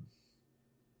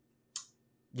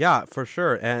 Yeah, for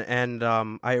sure. And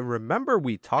I remember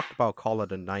we talked about Call of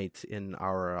the Night in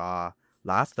our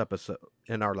last episode,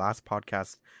 in our last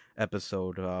podcast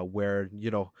episode, where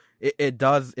it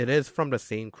is from the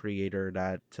same creator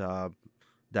that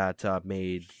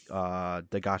made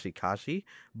Dagashi Kashi,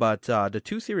 but the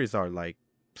two series are like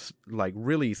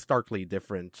really starkly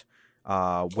different when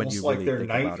almost you like really they're think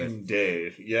night about and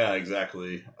day. Yeah,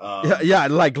 exactly. Yeah,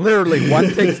 like literally one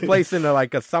takes place in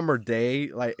like a summer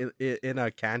day, like in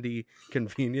a candy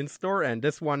convenience store, and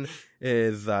this one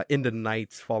is in the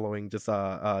night, following just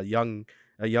a young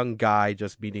guy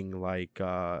just meeting like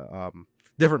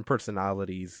different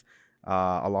personalities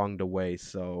along the way.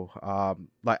 So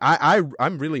like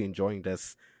I'm really enjoying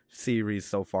this series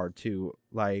so far too.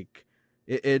 Like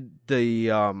it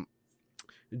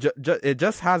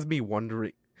just has me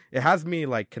wondering, it has me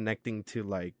like connecting to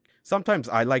like, sometimes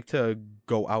I like to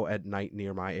go out at night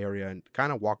near my area and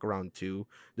kind of walk around too.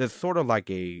 There's sort of like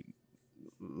a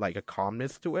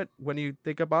calmness to it when you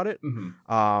think about it.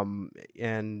 Mm-hmm.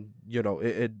 And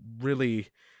it really,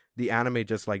 the anime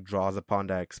just like draws upon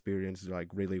that experience like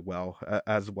really well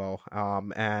as well.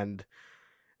 And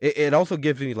it also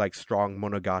gives me like strong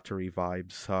Monogatari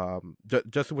vibes.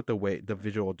 Just with the way the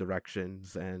visual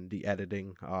directions and the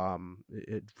editing.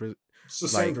 It's the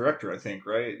same director, I think,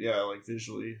 right? Yeah, like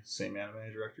visually same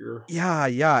anime director.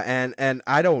 Yeah, and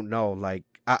I don't know, like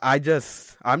I'm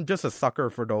just a sucker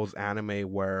for those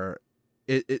anime where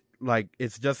it like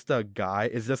it's just a guy,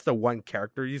 it's just the one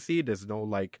character you see. There's no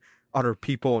like other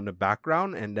people in the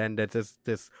background, and then there's just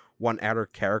this one other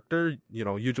character,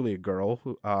 usually a girl,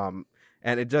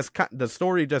 and it just the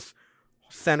story just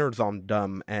centers on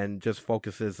them and just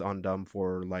focuses on them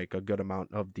for like a good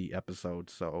amount of the episode.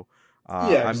 So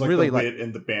I'm like really the wit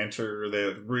and the banter.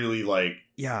 They really like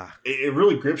yeah. It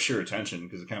really grips your attention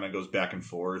because it kind of goes back and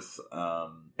forth.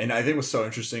 And I think what's so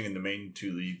interesting in the main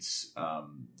two leads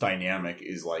dynamic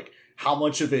is like how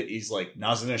much of it is like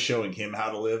Nazuna showing him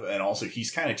how to live, and also he's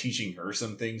kind of teaching her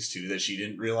some things too that she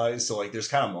didn't realize. So like there's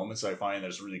kind of moments I find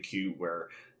that's really cute where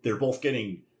they're both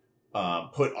getting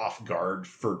put off guard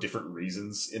for different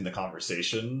reasons in the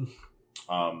conversation.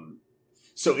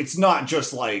 So it's not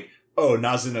just like, oh,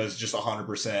 Nazuna is just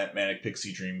 100% manic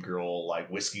pixie dream girl,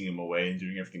 like whisking him away and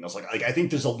doing everything else. Like I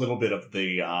think there's a little bit of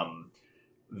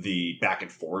the back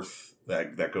and forth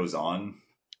that goes on.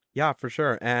 Yeah, for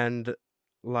sure. And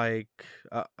like,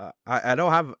 I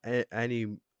don't have any,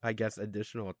 I guess,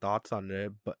 additional thoughts on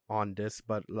it, but on this,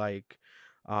 but like,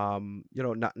 you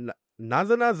know,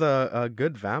 Nazuna's a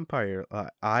good vampire.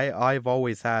 I've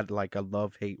always had like a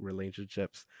love-hate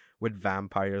relationships with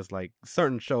vampires. Like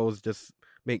certain shows just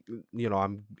make, you know,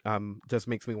 I'm just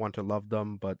makes me want to love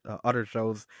them, but other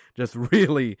shows just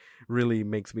really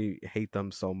makes me hate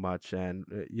them so much. And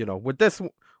you know, with this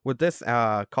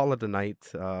Call of the Night,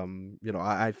 you know,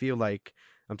 I feel like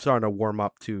I'm starting to warm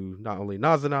up to not only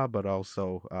Nazuna but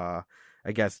also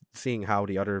I guess seeing how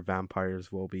the other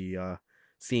vampires will be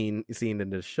seen in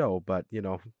this show. But you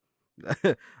know,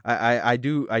 I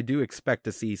do expect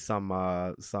to see some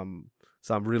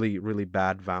really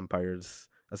bad vampires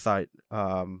aside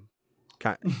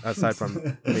aside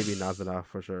from maybe Nazuna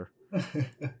for sure.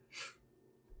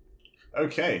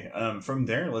 Okay, from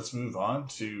there, let's move on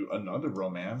to another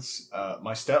romance.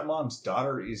 My stepmom's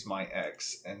daughter is my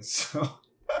ex, and so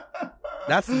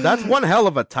that's one hell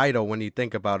of a title when you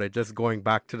think about it. Just going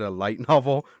back to the light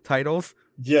novel titles.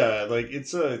 Yeah, like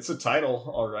it's a title,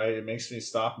 all right. It makes me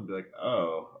stop and be like,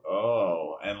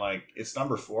 oh, and like it's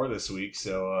number 4 this week.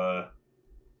 So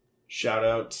shout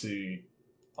out to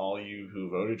all you who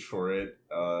voted for it.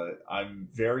 I'm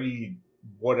very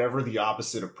whatever the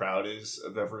opposite of proud is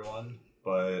of everyone,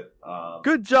 but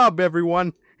good job,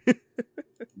 everyone.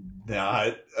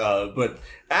 Not, but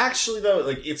actually though,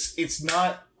 like it's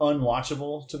not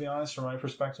unwatchable, to be honest, from my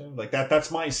perspective. Like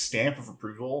that's my stamp of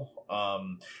approval.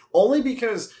 Only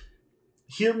because,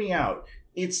 hear me out,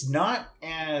 it's not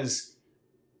as,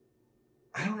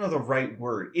 I don't know the right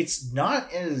word. It's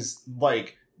not as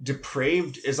like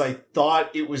depraved as I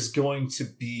thought it was going to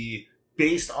be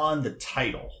based on the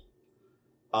title.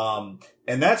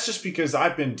 And that's just because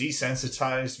I've been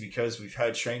desensitized because we've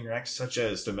had train wrecks such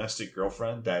as Domestic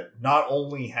Girlfriend that not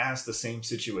only has the same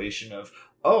situation of,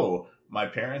 oh, my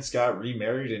parents got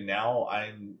remarried and now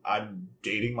I'm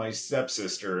dating my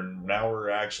stepsister and now we're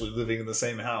actually living in the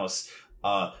same house.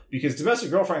 Because Domestic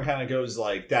Girlfriend kind of goes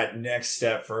like that next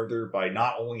step further by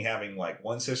not only having like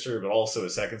one sister, but also a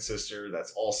second sister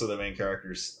that's also the main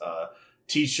character's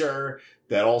teacher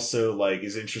that also like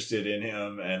is interested in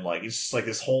him, and like it's just like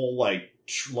this whole like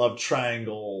love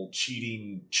triangle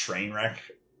cheating train wreck.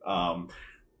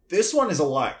 This one is a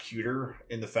lot cuter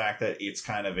in the fact that it's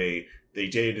kind of they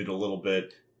dated a little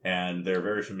bit and they're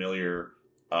very familiar.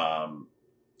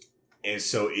 And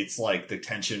so it's like the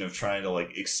tension of trying to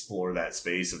like explore that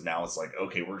space of now it's like,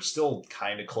 okay, we're still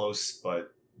kind of close,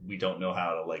 but we don't know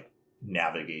how to like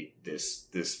navigate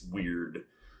this weird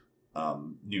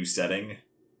new setting.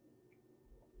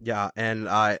 Yeah, and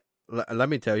let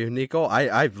me tell you, Nico,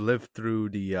 I've lived through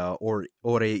the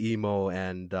Oreimo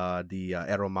and the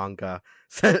Eromanga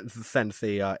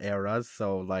Sensei eras,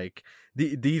 so like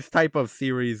these type of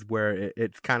series where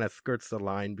it kind of skirts the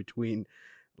line between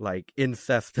like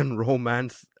incest and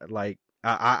romance, like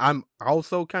I'm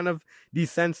also kind of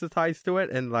desensitized to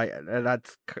it, and like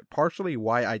that's partially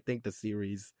why I think the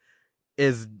series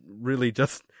is really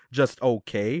just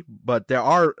okay. But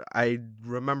I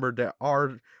remember there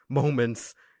are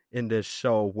moments in this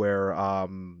show where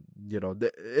you know,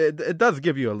 it does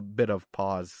give you a bit of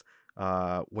pause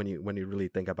when you really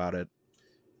think about it.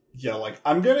 Yeah, like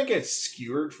I'm gonna get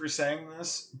skewered for saying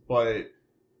this, but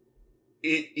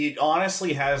it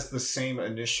honestly has the same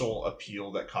initial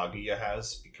appeal that Kaguya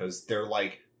has, because they're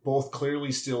like both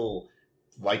clearly still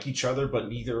like each other, but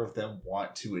neither of them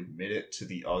want to admit it to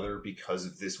the other because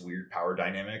of this weird power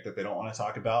dynamic that they don't want to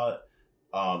talk about.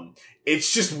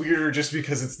 It's just weirder just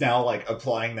because it's now like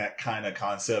applying that kind of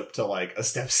concept to like a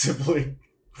step sibling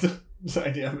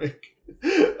dynamic.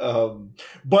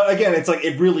 But again, it's like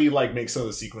it really like makes some of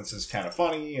the sequences kind of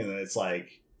funny, and then it's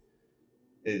like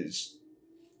it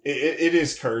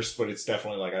is cursed, but it's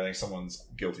definitely like I think someone's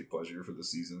guilty pleasure for the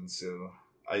season. So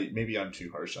maybe I'm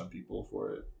too harsh on people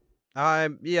for it.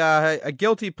 Yeah, a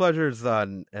guilty pleasure is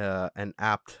an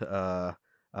apt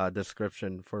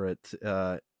description for it.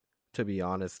 To be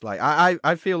honest, like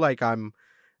I feel like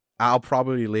I'll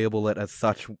probably label it as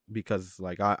such because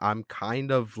like I'm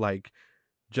kind of like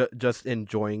just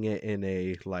enjoying it in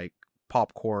a like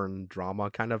popcorn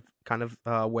drama kind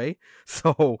of way.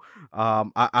 So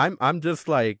I'm just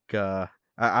like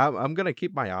I'm gonna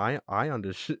keep my eye on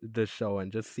this show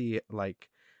and just see, like,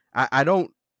 I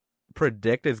don't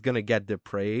predict it's gonna get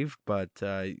depraved, but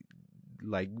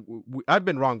like I've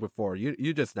been wrong before.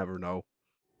 You just never know.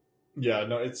 Yeah,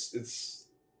 no, it's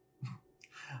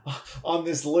on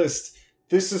this list.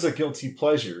 This is a guilty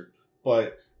pleasure,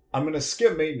 but I'm gonna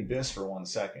skip Made in Abyss for 1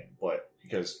 second, but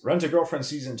because Rent a Girlfriend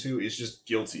season 2 is just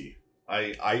guilty.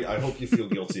 I hope you feel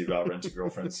guilty about Rent a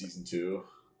Girlfriend season 2.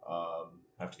 I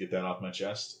have to get that off my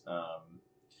chest.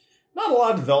 Not a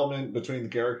lot of development between the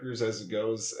characters as it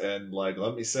goes, and like,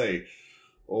 let me say,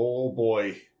 oh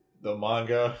boy, the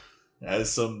manga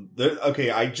has some. Okay,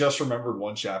 I just remembered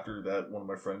one chapter that one of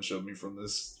my friends showed me from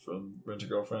Rent a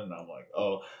Girlfriend, and I'm like,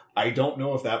 oh, I don't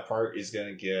know if that part is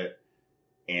gonna get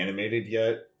animated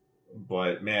yet,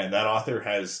 but man, that author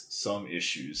has some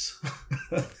issues.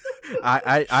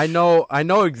 I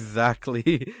know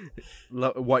exactly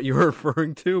what you're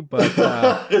referring to, but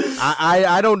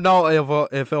I don't know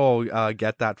if it'll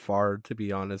get that far, to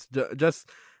be honest. Just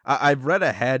I've read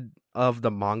ahead of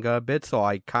the manga a bit, so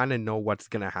I kind of know what's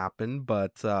gonna happen.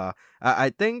 But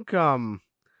I think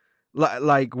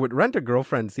like with Rent a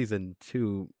Girlfriend season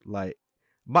 2, like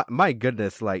my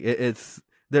goodness, like it's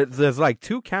there's like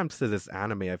two camps to this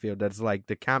anime. I feel there's like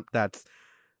the camp that's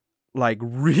like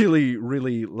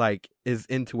really like is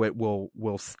into it,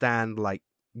 will stand like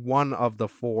one of the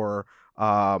four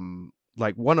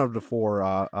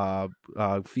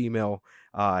female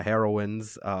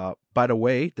heroines. By the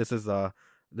way, this is a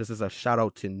shout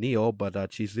out to Neil, but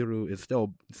Chizuru is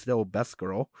still best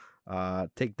girl.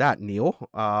 Take that, Neil.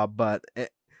 But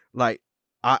like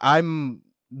I'm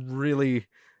really,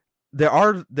 there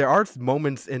are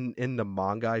moments in the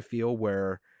manga, I feel,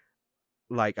 where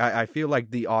like I feel like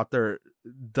the author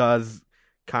does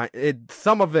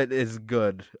some of it is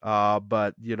good,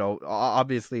 but you know,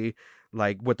 obviously,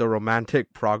 like with the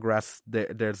romantic progress,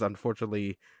 there's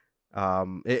unfortunately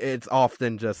it's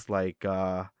often just like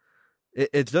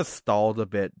it's just stalled a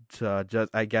bit, just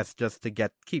I guess just to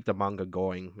keep the manga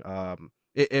going.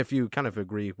 If you kind of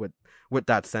agree with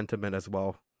that sentiment as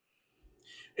well.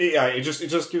 Yeah, it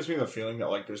just gives me the feeling that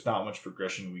like there's not much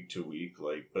progression week to week,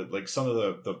 like, but like some of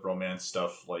the romance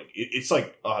stuff, like it's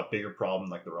like a bigger problem,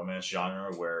 like the romance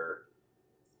genre, where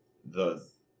the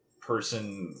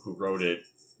person who wrote it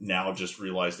now just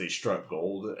realized they struck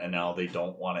gold, and now they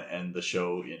don't want to end the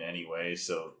show in any way.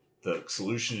 So the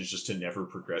solution is just to never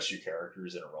progress your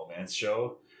characters in a romance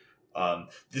show.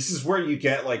 This is where you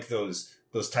get like those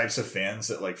types of fans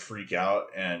that like freak out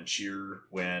and cheer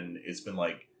when it's been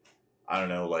like, I don't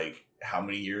know, like how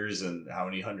many years and how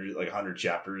many 100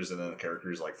 chapters, and then the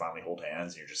characters like finally hold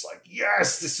hands, and you're just like,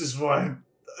 yes, this is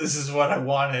what I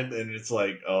wanted. And it's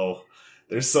like, oh,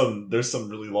 there's some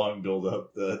really long build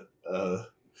up that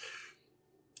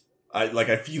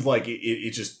I feel like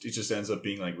it just ends up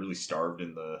being like really starved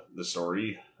in the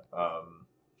story. But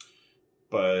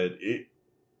it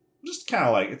just kind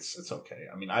of like it's okay.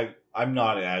 I mean, I'm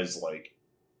not as like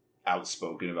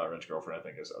outspoken about Rent a Girlfriend, I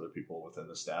think, as other people within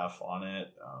the staff on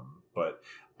it. But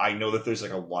I know that there's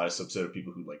like a lot of subset of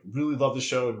people who like really love the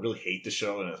show and really hate the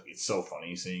show, and it's so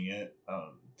funny seeing it.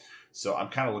 So I'm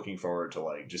kind of looking forward to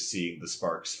like just seeing the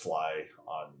sparks fly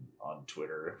on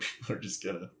Twitter. People are just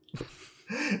gonna.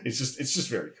 It's just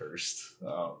very cursed.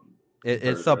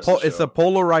 It's a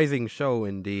polarizing show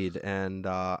indeed, and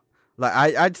like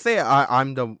I'd say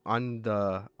I'm on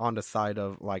the side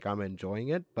of like I'm enjoying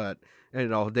it, but you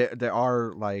know there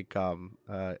are like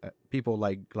people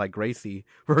like Gracie,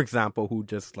 for example, who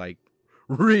just like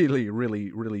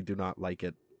really do not like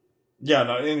it. Yeah,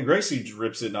 no, and Gracie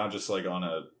rips it not just like on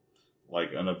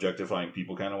an objectifying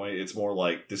people kind of way. It's more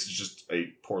like this is just a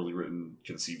poorly written,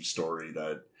 conceived story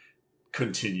that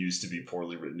continues to be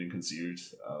poorly written and conceived.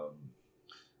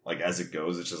 Like as it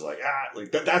goes, it's just like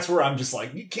like that's where I'm just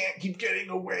like, you can't keep getting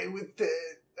away with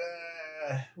it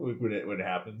when it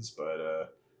happens.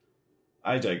 But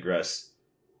I digress.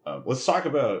 Let's talk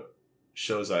about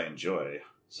shows I enjoy,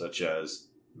 such as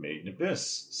Made in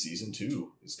Abyss season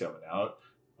 2 is coming out.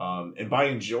 And by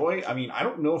enjoy, I mean I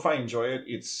don't know if I enjoy it.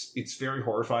 It's very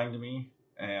horrifying to me,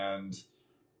 and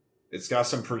it's got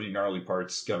some pretty gnarly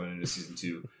parts coming into season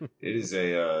 2. It is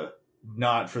a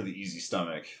not for the easy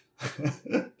stomach.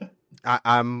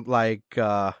 I'm like,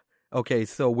 okay,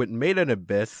 so with Made in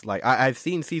Abyss, like I've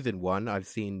seen season 1, I've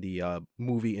seen the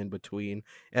movie in between,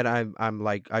 and I'm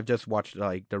like, I've just watched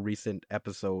like the recent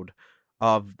episode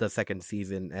of the second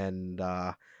season, and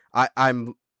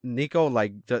I'm Nico,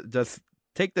 like just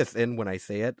take this in when I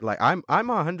say it, like I'm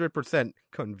 100%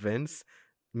 convinced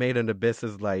Made in Abyss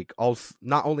is like also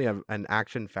not only an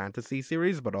action fantasy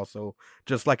series, but also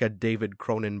just like a David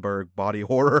Cronenberg body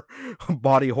horror,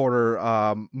 body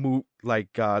horror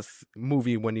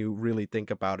movie. When you really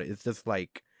think about it, it's just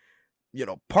like,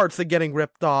 parts are getting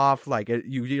ripped off. Like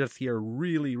you just hear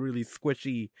really really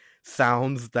squishy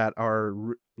sounds that are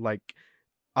like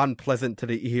unpleasant to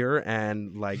the ear,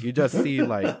 and like you just see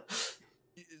like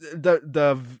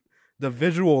the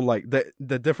visual, like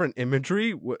the different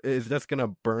imagery is just gonna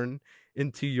burn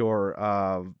into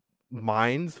your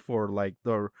minds for like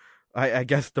I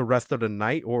guess the rest of the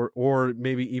night, or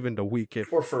maybe even the week,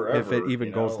 or forever, if it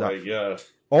even goes that, like, yeah,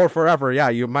 or forever. Yeah,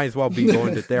 you might as well be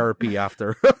going to therapy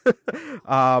after.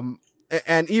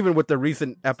 And even with the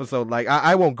recent episode, like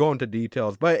I won't go into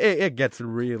details, but it gets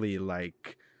really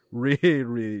like really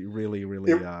really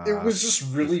really it was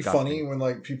just really disgusting. funny when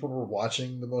like people were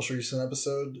watching the most recent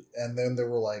episode, and then they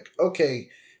were like, okay,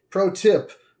 pro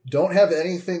tip, don't have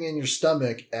anything in your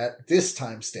stomach at this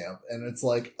timestamp. And it's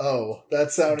like, oh,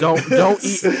 that sounded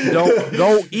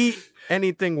don't eat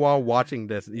anything while watching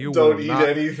this. You don't eat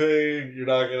anything. You're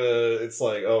not gonna. It's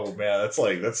like, oh man,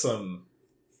 that's some.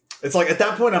 It's like at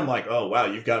that point I'm like, oh wow,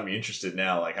 you've got me interested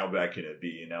now. Like, how bad can it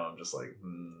be? I'm just like,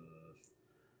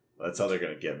 that's how they're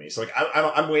gonna get me. So like,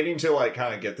 I'm waiting to like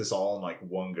kind of get this all in like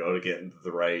one go to get into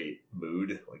the right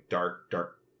mood. Like dark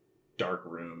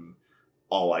room,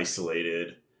 all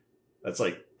isolated. That's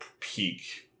like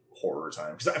peak horror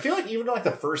time. Because I feel like even like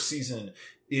the first season,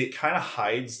 it kind of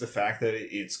hides the fact that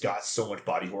it's got so much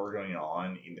body horror going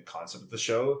on in the concept of the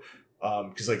show.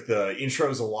 Because like the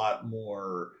intro is a lot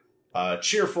more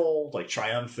cheerful, like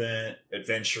triumphant,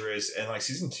 adventurous, and like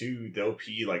season 2, the OP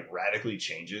like radically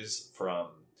changes from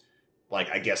like,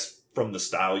 I guess, from the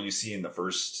style you see in the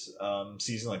first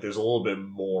season. Like there's a little bit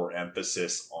more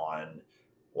emphasis on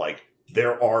like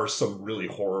there are some really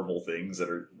horrible things that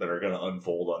are going to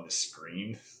unfold on the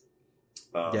screen.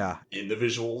 In the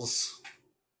visuals.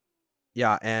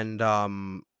 Yeah, and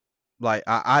like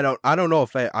I don't know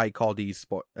if I call these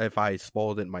if I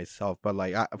spoiled it myself, but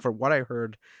like for what I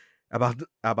heard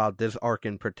about this arc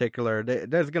in particular,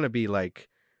 there's gonna be like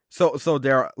so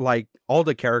there are like all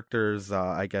the characters,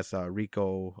 I guess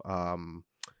Rico,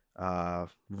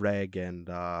 Reg, and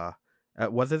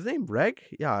was his name Reg?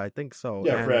 Yeah, I think so.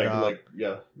 Yeah, and, Reg,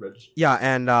 Reg. Yeah,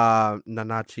 and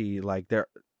Nanachi, like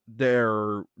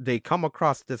they come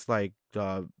across this like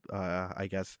I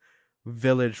guess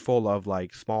village full of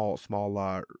like small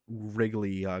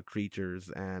wriggly creatures,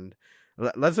 and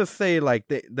let's just say like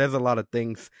there's a lot of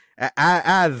things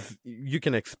as you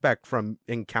can expect from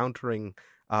encountering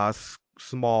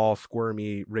small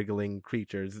squirmy wriggling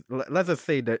creatures. Let's just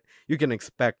say that you can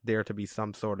expect there to be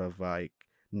some sort of like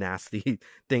nasty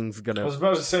things gonna. I was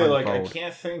about to say unfold. like I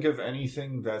can't think of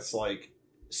anything that's like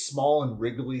small and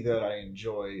wriggly that I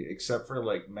enjoy except for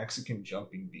like Mexican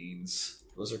jumping beans.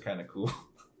 Those are kind of cool.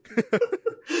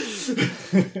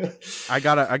 I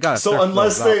gotta. So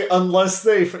unless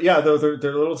they, yeah, though they're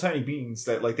little tiny beans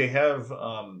that like they have,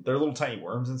 they're little tiny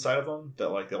worms inside of them that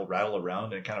like they'll rattle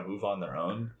around and kind of move on their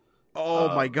own.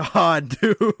 Oh my god,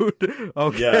 dude!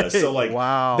 Okay, yeah. So like,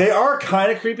 wow, they are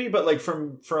kind of creepy, but like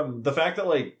from the fact that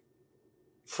like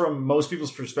from most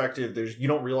people's perspective, you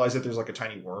don't realize that there's like a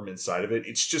tiny worm inside of it.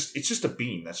 It's just a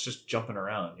bean that's just jumping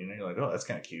around. You're like, oh, that's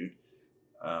kind of cute.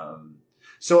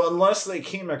 So unless they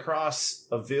came across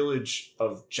a village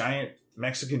of giant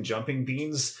Mexican jumping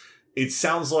beans, it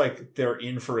sounds like they're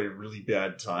in for a really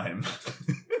bad time.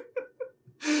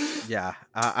 Yeah,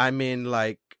 I mean,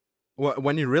 like,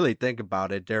 when you really think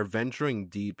about it, they're venturing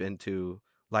deep into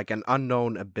like an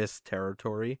unknown abyss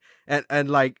territory, and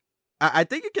like I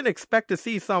think you can expect to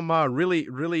see some really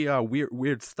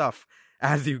weird stuff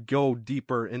as you go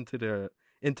deeper into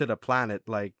the planet.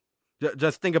 Like,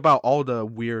 just think about all the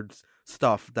weird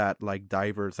stuff that like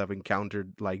divers have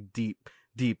encountered like deep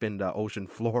in the ocean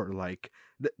floor. Like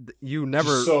you never,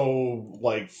 just so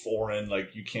like foreign,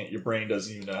 like your brain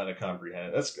doesn't even know how to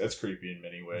comprehend it. That's creepy in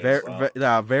many ways.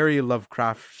 Very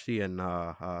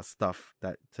Lovecraftian stuff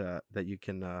that you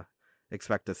can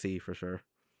expect to see for sure.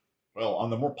 Well, on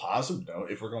the more positive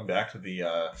note, if we're going back to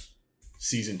the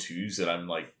season 2s that I'm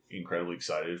like incredibly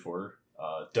excited for,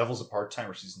 Devils of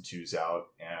Part-Timer season 2 is out,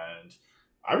 and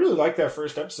I really like that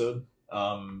first episode.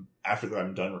 After that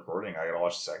I'm done recording, I gotta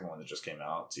watch the second one that just came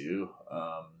out too.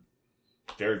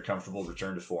 Very comfortable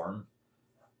return to form.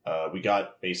 We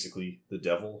got basically the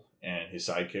devil and his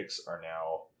sidekicks are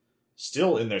now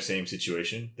still in their same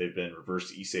situation. They've been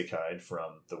reversed isekai'd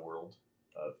from the world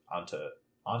of onto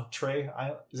Entree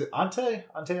Island. Is it Ante I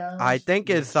Island? think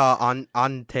it's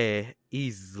Ante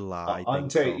Isla. I think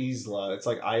Ante so. Isla. It's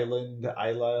like island,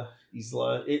 Isla,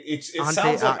 Isla. It Ante,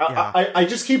 sounds like yeah. I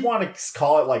just keep wanting to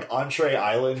call it like Entree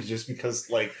Island just because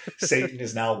like Satan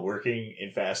is now working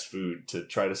in fast food to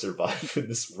try to survive in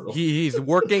this world. He's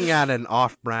working at an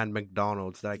off-brand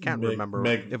McDonald's that I can't remember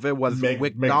if it was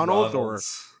McDonald's or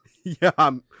yeah,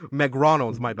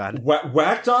 McDonald's. My bad.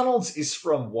 Whack-Donald's is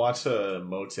from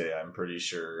Watamote, I'm pretty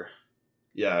sure.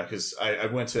 Yeah, because I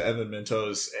went to Evan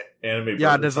Minto's anime.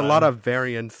 Yeah, there's a lot of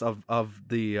variants of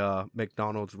the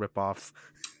McDonald's ripoffs.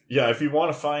 Yeah, if you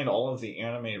want to find all of the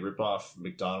anime ripoff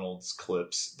McDonald's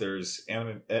clips, there's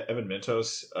Evan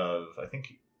Mintos of I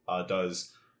think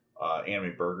does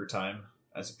Anime Burger Time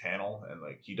as a panel, and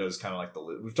like he does kind of like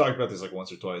we've talked about this like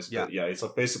once or twice. But yeah, it's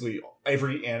like basically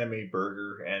every anime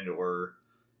burger and or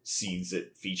scenes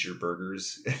that feature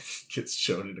burgers gets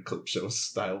shown in a clip show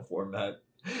style format.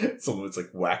 Some of it's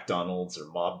like Whack Donald's or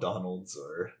Mob Donald's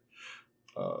or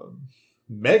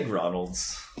Meg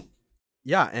Ronald's.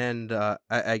 Yeah, and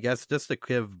I guess just to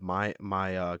give my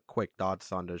quick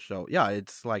thoughts on the show, yeah,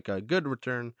 it's like a good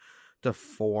return to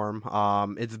form.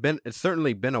 It's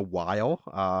certainly been a while.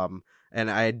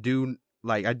 And I do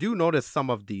notice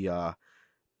some of the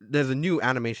there's a new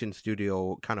animation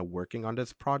studio kind of working on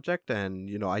this project, and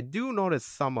I do notice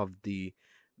some of the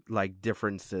like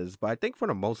differences, but I think for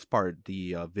the most part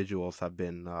the visuals have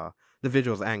been the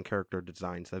visuals and character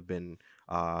designs have been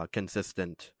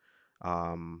consistent.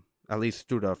 At least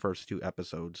through the first 2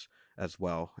 episodes as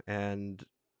well. And,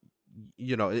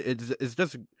 it's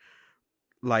just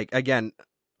like, again,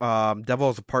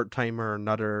 Devil's a Part-Timer,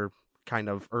 another kind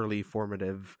of early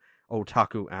formative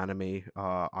otaku anime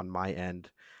on my end.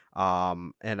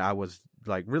 And I was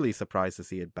like really surprised to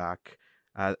see it back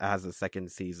as a second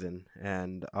season.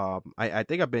 And I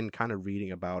think I've been kind of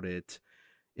reading about it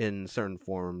in certain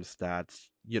forums that,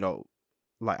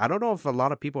 like, I don't know if a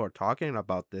lot of people are talking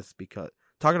about this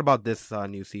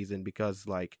new season because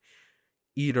like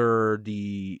either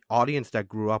the audience that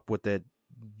grew up with it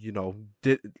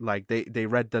did like they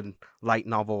read the light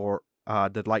novel or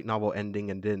the light novel ending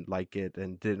and didn't like it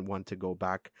and didn't want to go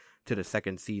back to the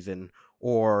second season,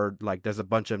 or like there's a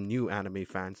bunch of new anime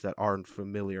fans that aren't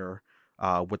familiar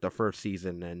with the first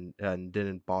season and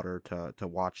didn't bother to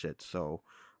watch it. So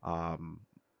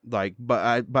but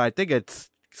I think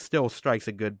it's still strikes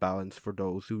a good balance for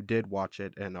those who did watch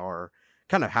it and are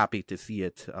kind of happy to see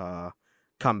it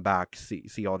come back,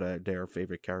 see all their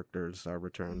favorite characters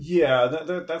return. Yeah,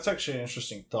 that's actually an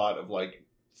interesting thought of like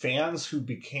fans who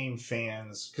became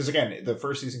fans, because again, the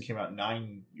first season came out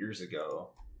 9 years ago.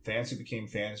 Fans who became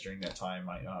fans during that time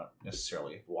might not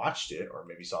necessarily have watched it, or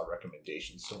maybe saw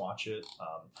recommendations to watch it.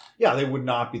 Yeah, they would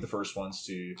not be the first ones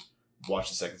to watch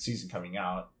the second season coming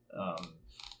out.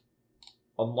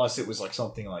 Unless it was like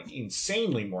something like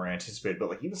insanely more anticipated, but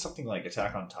like even something like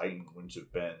Attack on Titan wouldn't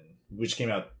have been, which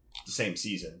came out the same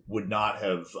season, would not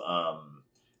have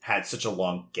had such a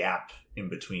long gap in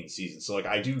between seasons. So like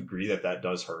I do agree that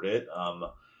does hurt it.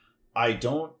 I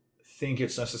don't think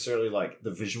it's necessarily like the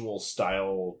visual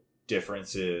style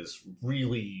differences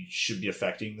really should be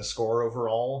affecting the score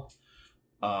overall.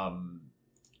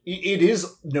 It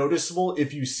is noticeable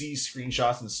if you see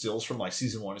screenshots and stills from like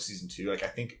season 1 to season 2. Like I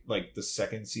think like the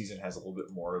second season has a little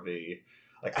bit more of a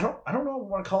like I don't know if I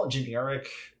want to call it generic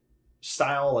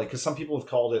style, like because some people have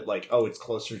called it like, oh, it's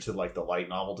closer to like the light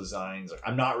novel designs. Like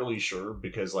I'm not really sure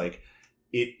because like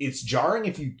it's jarring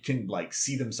if you can like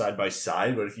see them side by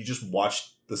side, but if you just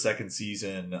watch the second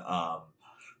season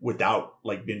without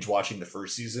like binge watching the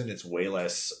first season, it's way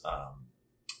less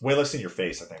in your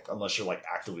face, I think, unless you're like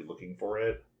actively looking for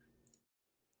it.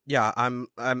 Yeah, I'm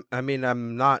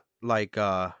not like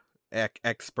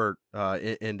expert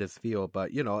in this field,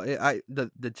 but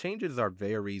the changes are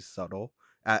very subtle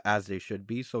as they should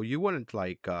be. So you wouldn't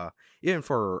like even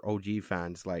for OG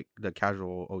fans, like the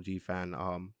casual OG fan,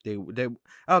 they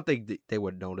I don't think they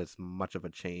would notice much of a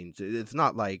change. It's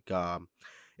not like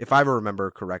if I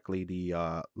remember correctly,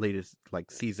 the latest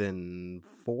like season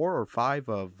 4 or 5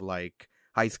 of like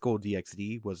High School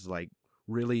DxD was like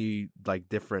really like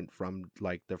different from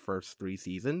like the first 3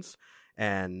 seasons,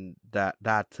 and that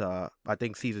I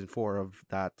think season 4 of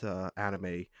that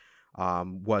anime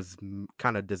was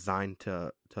kind of designed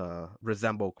to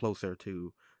resemble closer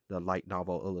to the light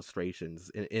novel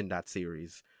illustrations in that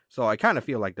series. So I kind of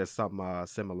feel like there's some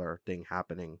similar thing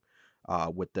happening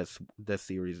with this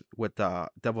series with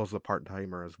Devil's a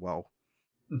Part-Timer as well.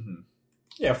 Mm-hmm.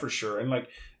 Yeah, for sure. And like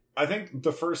I think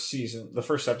the first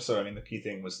episode, I mean the key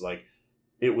thing was like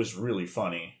it was really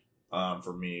funny.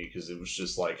 for me, because it was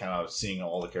just like kind of seeing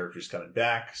all the characters coming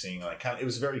back, seeing like kind of, it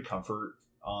was very comfort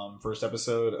first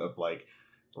episode of like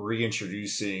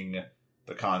reintroducing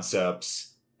the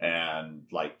concepts and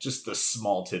like just the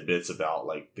small tidbits about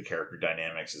like the character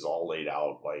dynamics is all laid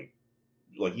out like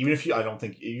even if you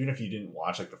even if you didn't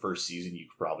watch like the first season, you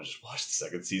could probably just watch the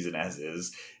second season as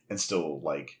is and still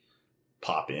like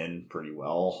pop in pretty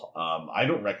well. I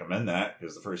don't recommend that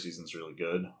because the first season's really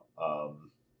good.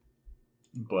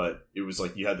 But it was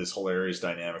like you had this hilarious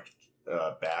dynamic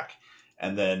back,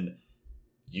 and then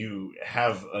you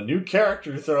have a new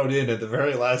character thrown in at the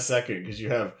very last second because you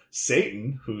have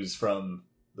Satan, who's from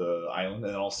the island,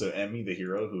 and also Emmy, the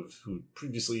hero, who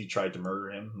previously tried to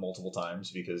murder him multiple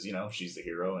times because, you know, she's the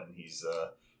hero and he's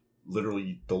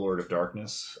literally the Lord of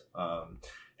Darkness.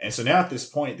 And so now at this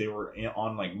point, they were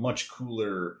on like much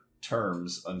cooler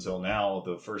terms until now.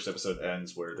 The first episode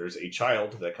ends where there's a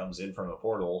child that comes in from a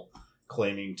portal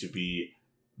claiming to be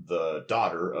the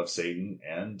daughter of Satan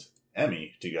and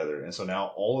Emmy together. And so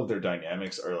now all of their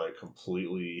dynamics are like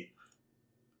completely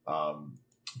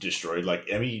destroyed. Like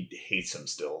Emmy hates him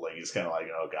still. Like he's kind of like,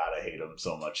 oh God, I hate him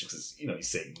so much because, you know, he's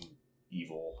Satan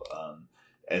evil.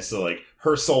 And so like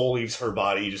her soul leaves her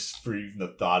body just for even the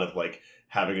thought of like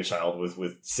having a child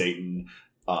with Satan.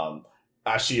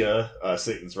 Ashia,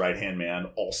 Satan's right-hand man,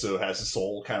 also has his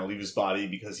soul kind of leave his body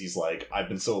because he's like, I've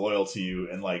been so loyal to you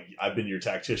and like, I've been your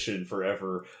tactician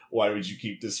forever. Why would you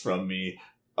keep this from me?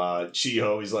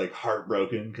 Chiho is like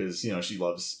heartbroken because, you know, she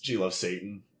loves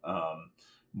Satan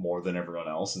more than everyone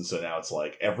else. And so now it's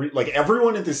like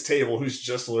everyone at this table who's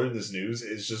just learned this news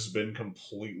has just been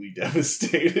completely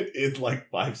devastated in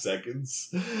like 5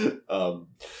 seconds. And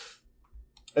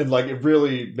like, it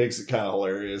really makes it kind of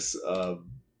hilarious.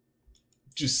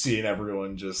 Just seeing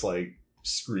everyone just like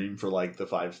scream for like the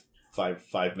five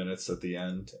minutes at the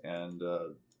end, and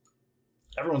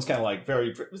everyone's kind of like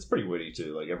it's pretty witty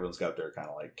too. Like everyone's got their kind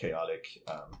of like chaotic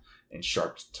and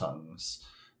sharp tongues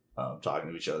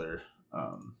talking to each other.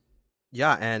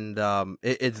 Yeah, and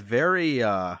it's very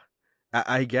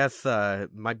I guess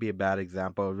might be a bad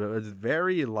example, but it's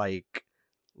very like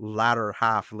latter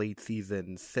half late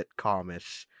season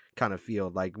sitcom-ish kind of feel.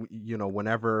 Like, you know,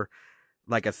 whenever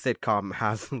like a sitcom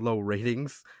has low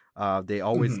ratings, they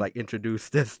always like introduce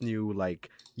this new like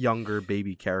younger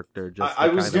baby character. Just I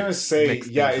was gonna say,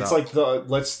 yeah, it's up. like the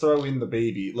let's throw in the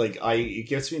baby. Like it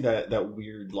gets me that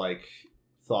weird like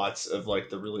thoughts of like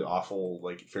the really awful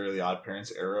like Fairly Odd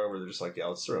Parents era where they're just like, yeah,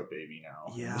 let's throw a baby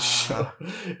now. Yeah,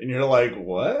 and you're like,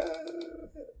 what?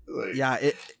 Like,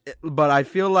 yeah, but I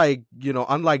feel like, you know,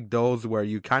 unlike those where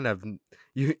you kind of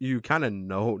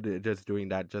know they're just doing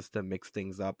that just to mix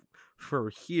things up.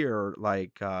 For here,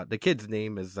 like the kid's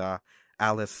name is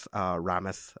Alice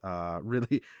Ramis.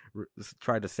 Really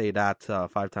tried to say that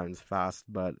 5 times fast,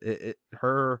 but I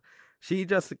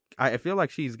feel like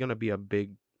she's gonna be a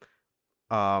big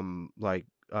important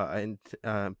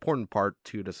part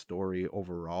to the story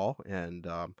overall, and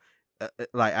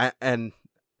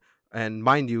and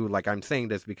mind you, like I'm saying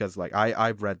this because like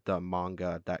I've read the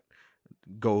manga that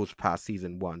goes past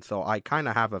season 1, so I kind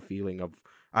of have a feeling of,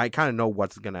 I kind of know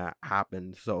what's gonna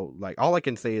happen. So like all I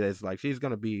can say is like she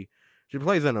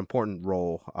plays an important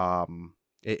role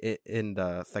in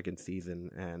the second season,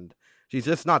 and she's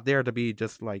just not there to be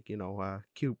just like, you know,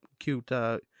 cute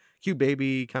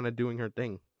baby kind of doing her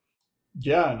thing.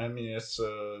 Yeah, and I mean it's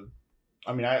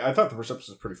I thought the first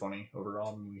episode was pretty funny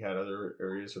overall. I mean, we had other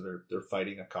areas where they're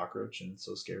fighting a cockroach and it's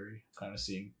so scary, kind of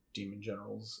seeing demon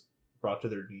generals brought to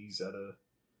their knees at a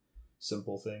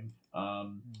simple thing.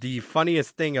 The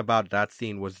funniest thing about that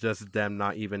scene was just them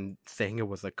not even saying it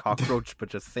was a cockroach, but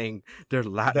just saying their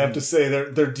Latin. They have to say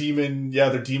their demon,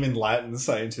 their demon Latin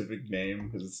scientific name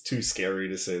because it's too scary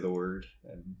to say the word.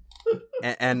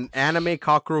 And anime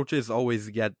cockroaches always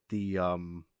get the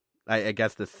I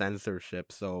guess the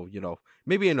censorship. So, you know,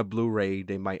 maybe in a Blu-ray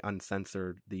they might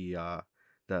uncensor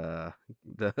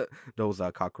those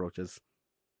cockroaches.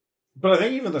 But I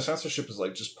think even the censorship is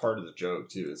like just part of the joke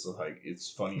too. It's like it's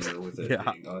funnier with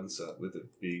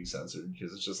it being censored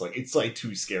because it's like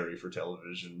too scary for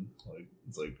television. Like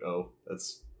it's like, oh,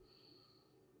 that's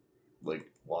like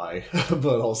why?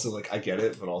 But also like I get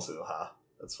it, but also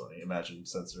that's funny. Imagine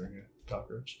censoring a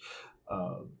cockroach.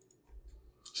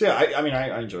 So yeah,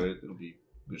 I enjoy it. It'll be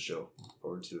a good show. Look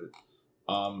forward to it.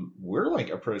 We're like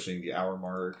approaching the hour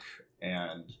mark,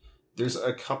 and there's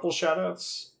a couple shout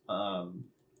outs.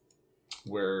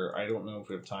 Where I don't know if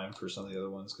we have time for some of the other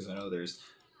ones, because I know there's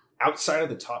outside of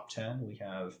the top 10, we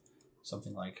have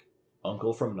something like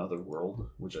Uncle from Another World,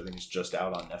 which I think is just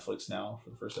out on Netflix now for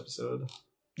the first episode.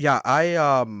 Yeah,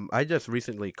 I just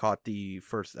recently caught the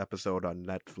first episode on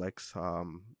Netflix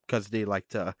because they like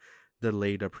to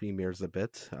delay the premieres a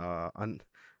bit.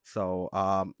 So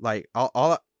like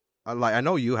all like I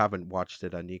know you haven't watched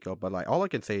it, Nico, but like all I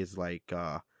can say is like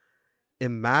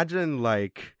imagine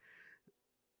like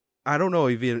I don't know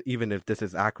even if this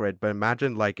is accurate, but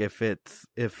imagine like if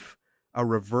a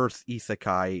reverse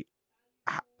isekai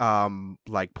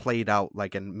like played out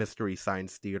like in Mystery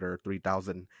Science Theater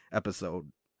 3000 episode.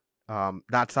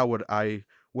 That's how I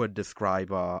would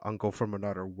describe Uncle from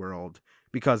Another World,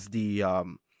 because the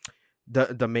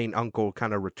main uncle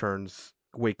kind of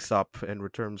wakes up and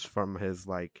returns from his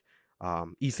like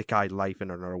isekai life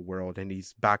in another world, and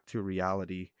he's back to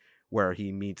reality where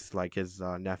he meets like his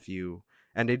nephew,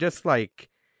 and they just like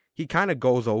he kind of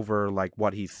goes over like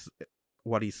what he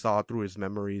saw through his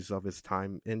memories of his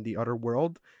time in the other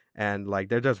world, and like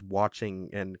they're just watching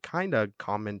and kind of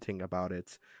commenting about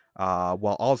it,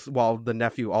 while the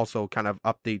nephew also kind of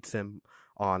updates him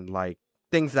on like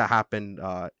things that happened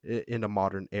in the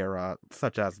modern era,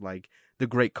 such as like the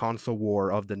Great Console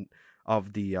War of the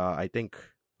I think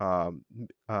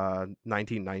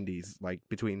 1990s, like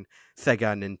between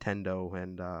Sega and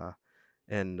Nintendo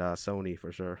and Sony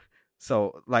for sure.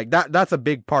 So like that's a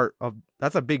big part of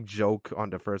that's a big joke on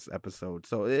the first episode.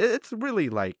 So it's really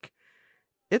like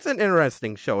it's an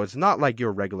interesting show. It's not like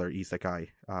your regular isekai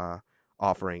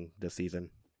offering this season.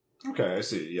 Okay, I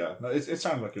see. Yeah, no, it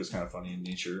sounded like it was kind of funny in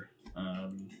nature.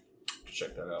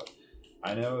 Check that out.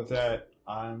 I know that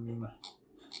I'm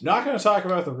not going to talk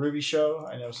about the Ruby show.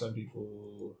 I know some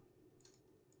people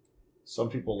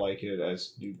like it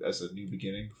as a new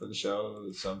beginning for the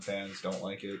show. Some fans don't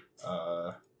like it.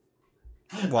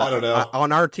 Well, I don't know.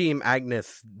 On our team,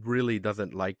 Agnes really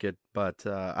doesn't like it, but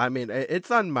I mean,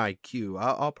 it's on my queue.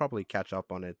 I'll probably catch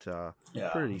up on it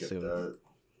pretty soon.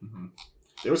 Mm-hmm.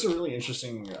 There was a really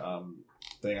interesting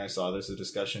thing I saw. There's a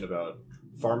discussion about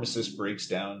pharmacist breaks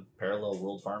down parallel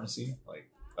world pharmacy, like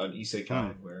an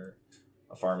isekai where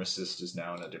a pharmacist is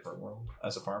now in a different world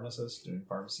as a pharmacist doing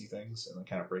pharmacy things, and then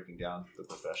kind of breaking down the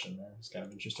profession there. It's kind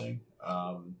of interesting.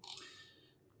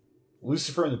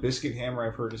 Lucifer and the Biscuit Hammer,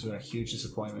 I've heard, has been a huge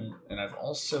disappointment, and I've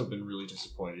also been really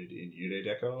disappointed in Yude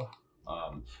Deko,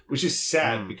 which is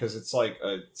sad because it's like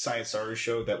a science starter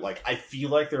show that like I feel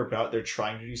like they're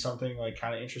trying to do something like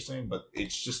kind of interesting, but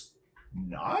it's just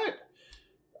not.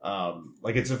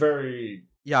 Like it's a very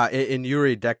in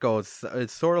Yuri Deko,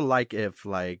 it's sort of like if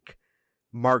like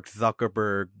Mark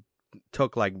Zuckerberg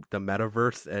took like the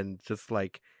metaverse and just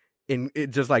like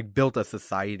it just like built a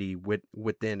society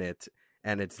within it,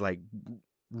 and it's like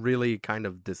really kind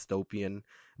of dystopian.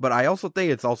 But I also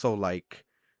think it's also like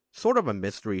sort of a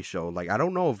mystery show. Like I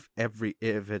don't know if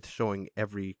it's showing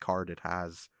every card it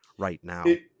has right now.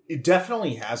 It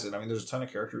definitely hasn't. I mean, there's a ton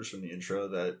of characters from the intro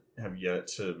that have yet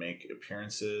to make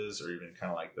appearances, or even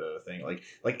kind of like the thing,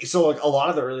 like so. Like a lot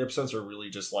of the early episodes are really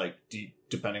just like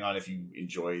depending on if you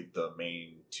enjoy the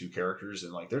main two characters,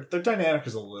 and like their dynamic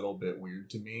is a little bit weird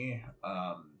to me.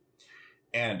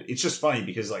 And it's just funny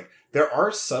because like there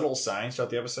are subtle signs throughout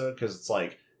the episode, because it's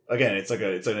like again, it's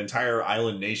an entire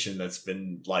island nation that's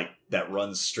been like that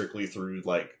runs strictly through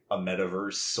like a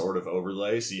metaverse sort of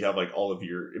overlay. So you have like all of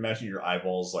imagine your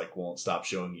eyeballs like won't stop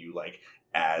showing you like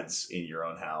ads in your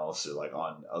own house or like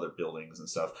on other buildings and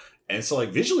stuff. And so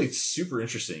like visually it's super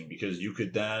interesting because you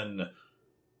could then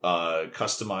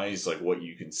customize like what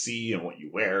you can see and what you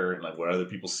wear and like what other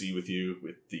people see with you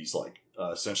with these like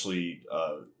essentially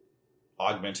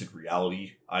augmented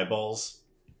reality eyeballs.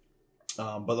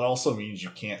 But that also means you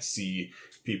can't see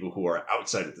people who are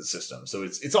outside of the system. So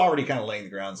it's already kind of laying the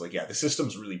grounds like, yeah, the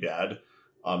system's really bad.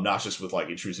 Not just with like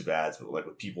intrusive ads, but like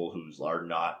with people who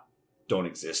don't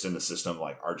exist in the system,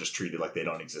 like are just treated like they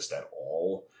don't exist at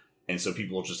all. And so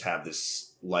people just have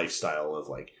this lifestyle of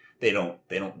like, they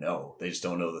don't know. They just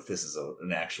don't know that this is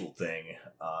an actual thing.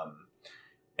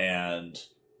 And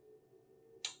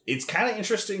it's kind of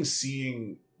interesting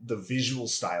seeing the visual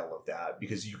style of that,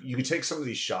 because you could take some of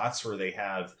these shots where they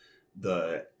have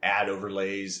the ad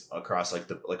overlays across like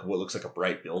what looks like a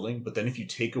bright building, but then if you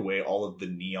take away all of the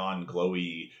neon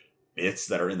glowy bits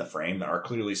that are in the frame that are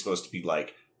clearly supposed to be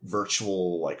like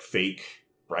virtual like fake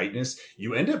brightness,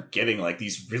 you end up getting like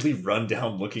these really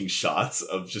rundown looking shots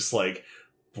of just like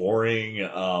boring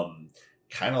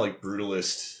kind of like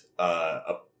brutalist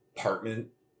apartment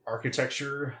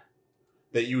architecture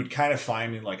that you would kind of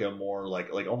find in like a more like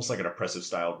almost like an oppressive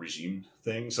style regime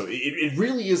thing. So it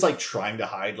really is like trying to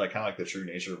hide like kind of like the true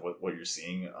nature of what you're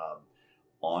seeing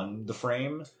on the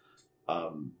frame.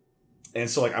 And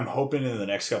so like I'm hoping in the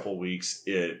next couple of weeks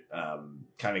it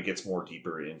kind of gets more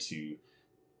deeper into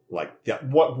like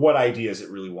what ideas it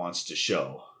really wants to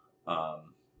show.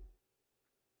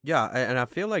 Yeah, and I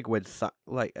feel like with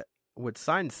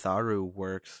Sign Saru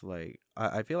works,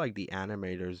 I feel like the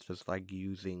animators just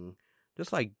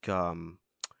just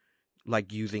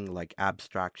using like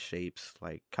abstract shapes,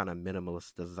 like kind of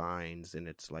minimalist designs in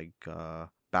its like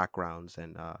backgrounds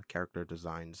and character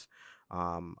designs.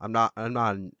 I'm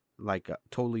not like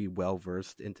totally well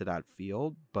versed into that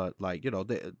field, but like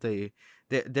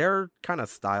their kind of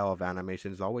style of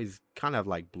animation is always kind of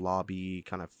like blobby,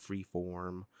 kind of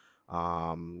freeform.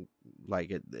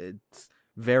 Like it's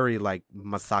very like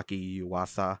Masaki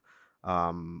Yuasa,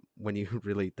 when you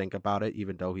really think about it,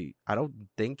 even though I don't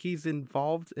think he's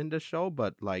involved in the show,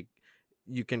 but like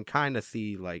you can kind of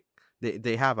see like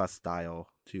they have a style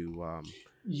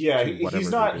yeah, to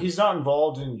whatever he's not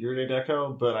involved in Yuri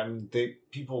Deco, but I mean,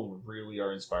 people really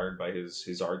are inspired by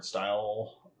his art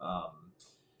style.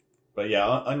 But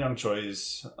yeah, Unknown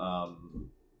Choi's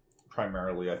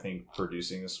primarily, I think,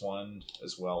 producing this one,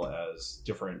 as well as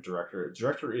different director.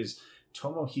 Director is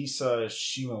Tomohisa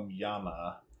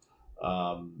Shimoyama.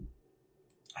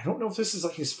 I don't know if this is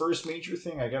like his first major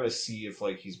thing. I gotta see if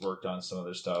like he's worked on some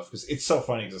other stuff, because it's so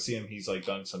funny because I see him. He's like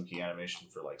done some key animation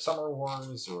for like Summer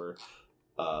Wars or,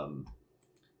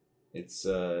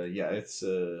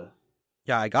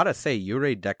 Yeah, I gotta say,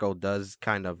 Yurei Deco does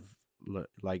kind of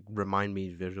like remind me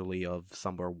visually of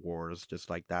Summer Wars, just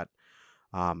like that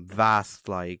vast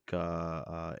like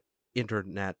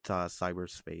internet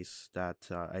cyberspace that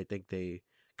I think they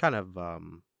kind of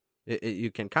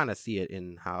you can kind of see it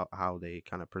in how they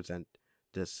kind of present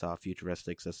this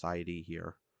futuristic society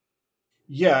here.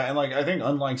 Yeah, and like I think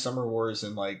unlike Summer Wars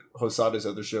and like Hosada's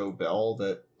other show Bell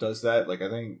that does that, like I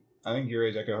think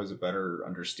Yurei Deco has a better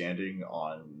understanding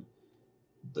on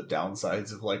the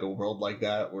downsides of like a world like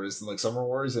that, whereas in like Summer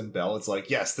Wars and Bell, it's like,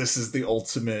 yes, this is the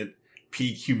ultimate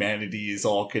peak. Humanity is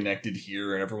all connected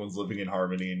here and everyone's living in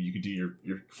harmony, and you can do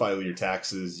your file your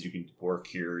taxes, you can work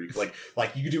here, you can,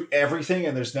 like you can do everything,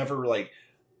 and there's never like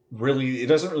really, it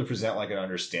doesn't really present like an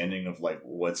understanding of like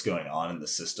what's going on in the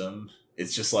system.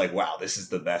 It's just like, wow, this is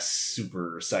the best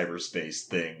super cyberspace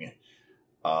thing.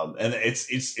 And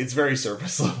it's very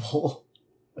surface level.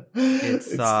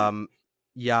 It's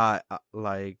yeah,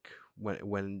 like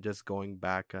when just going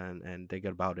back and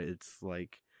thinking about it, it's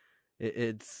like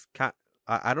it's kind.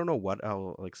 I don't know what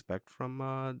I'll expect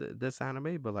from this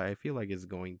anime, but like, I feel like it's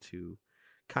going to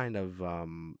kind of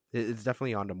it's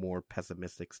definitely on the more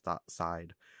pessimistic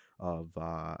side of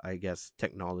I guess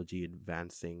technology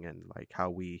advancing and like how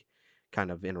we kind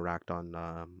of interact on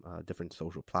different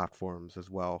social platforms as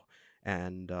well,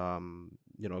 and kind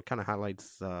of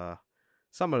highlights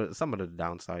some of the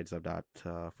downsides of that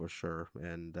for sure.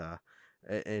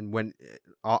 And when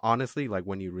honestly, like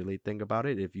when you really think about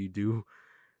it, if you do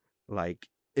like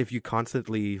if you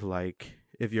constantly like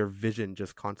if your vision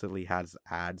just constantly has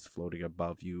ads floating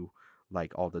above you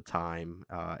like all the time,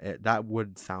 that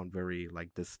would sound very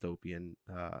like dystopian,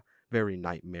 very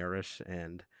nightmarish.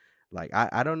 And like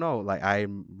I don't know, like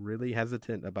I'm really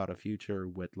hesitant about a future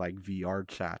with like VR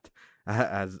chat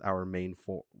as our main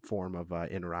form of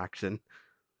interaction.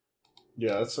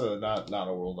 Yeah, that's not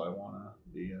a world I want to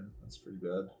be in. That's pretty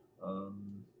bad.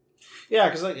 Yeah,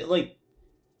 because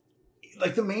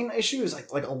like the main issue is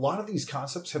like a lot of these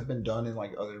concepts have been done in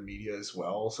like other media as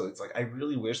well. So it's like I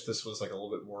really wish this was like a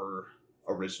little bit more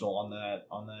original on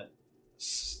that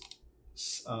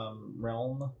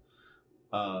realm.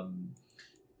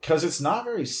 Because it's not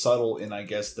very subtle in, I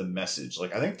guess, the message.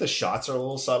 Like I think the shots are a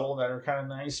little subtle that are kind of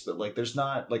nice, but like there's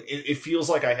not like it feels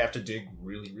like I have to dig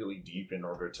really really deep in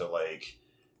order to like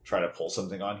try to pull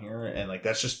something on here, and like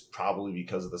that's just probably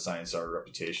because of the Science Star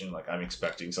reputation. Like I'm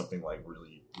expecting something like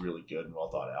really really good and well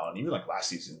thought out, and even like last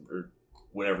season or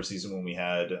whatever season when we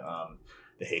had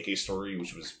the Heike story,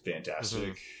 which was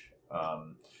fantastic.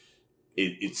 Mm-hmm.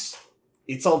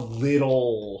 It's a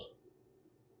little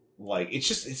like it's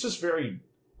just very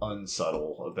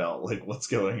unsubtle about like what's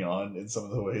going on in some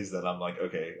of the ways that I'm like,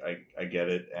 okay, I get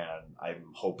it, and I'm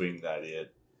hoping that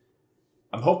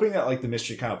like the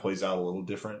mystery kind of plays out a little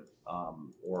different,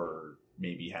 or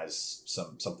maybe has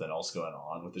something else going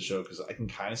on with the show, because I can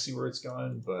kind of see where it's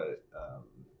going, but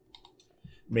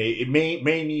it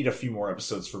may need a few more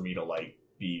episodes for me to like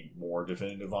be more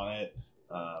definitive on it.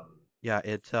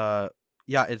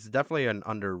 It's definitely an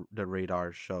under the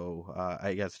radar show.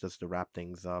 I guess just to wrap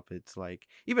things up, it's like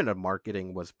even the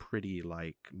marketing was pretty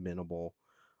like minimal,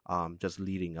 just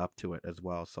leading up to it as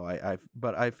well. So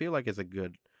but I feel like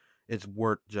it's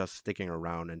worth just sticking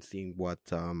around and seeing what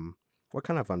kind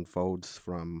of unfolds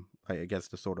from, I guess,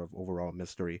 the sort of overall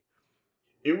mystery.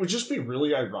 it would just be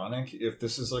really ironic if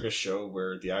this is like a show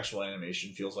where the actual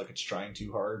animation feels like it's trying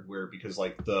too hard, where because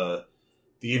like the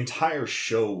entire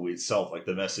show itself, like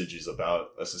the message is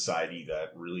about a society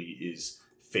that really is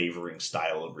favoring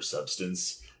style over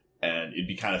substance, and it'd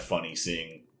be kind of funny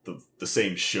seeing the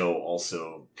same show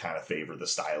also kind of favor the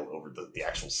style over the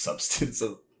actual substance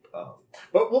of.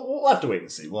 But we'll have to wait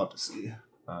and see. We'll have to see.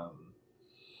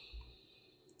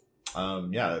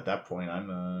 Yeah, at that point,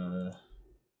 I'm.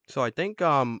 So I think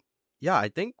I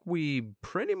think we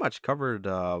pretty much covered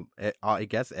I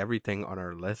guess everything on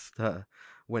our list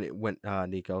when it went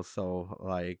Nico. So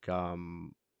like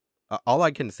all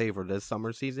I can say for this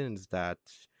summer season is that,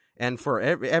 and for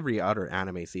every other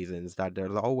anime season, is that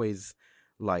there's always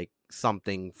like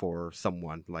something for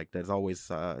someone. Like there's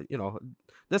always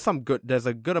there's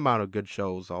a good amount of good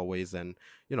shows always, and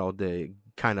the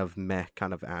kind of meh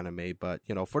kind of anime. But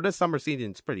for this summer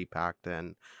season, it's pretty packed,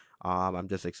 and I'm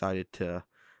just excited to.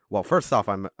 Well, first off,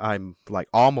 I'm like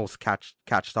almost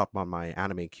catched up on my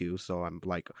anime queue, so I'm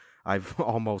like I've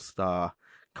almost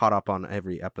caught up on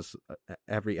every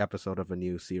episode of a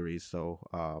new series. So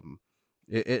I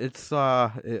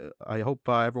hope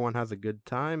everyone has a good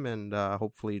time, and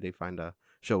hopefully they find a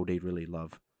show they really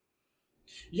love.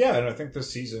 Yeah, and I think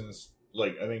this season's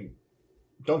like, I mean,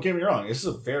 don't get me wrong, this is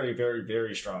a very, very,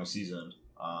 very strong season.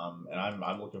 And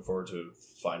I'm looking forward to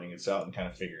finding it out and kind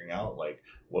of figuring out like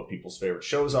what people's favorite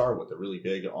shows are, what they're really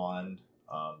big on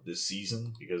this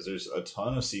season, because there's a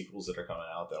ton of sequels that are coming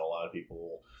out that a lot of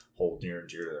people hold near and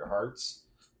dear to their hearts.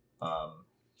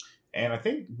 And I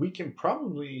think we can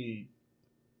probably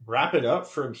wrap it up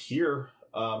from here.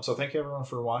 So thank you everyone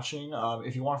for watching.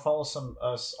 If you want to follow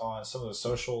us on some of the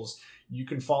socials, you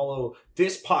can follow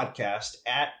this podcast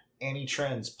at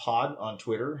AniTrends Pod on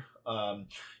Twitter.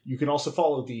 You can also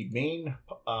follow the main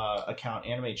account,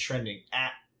 Anime Trending,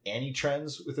 at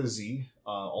AniTrends with a Z,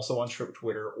 also on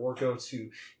Twitter, or go to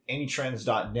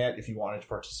anitrends.net if you wanted to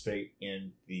participate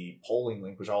in the polling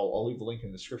link, which I'll leave the link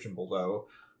in the description below.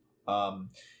 Are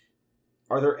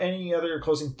there any other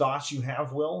closing thoughts you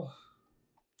have, Will?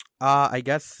 I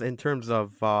guess in terms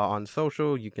of on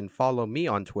social, you can follow me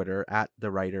on Twitter at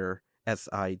the writer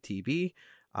SITB.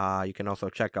 You can also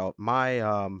check out my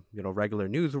regular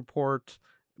news reports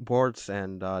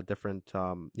and different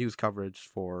news coverage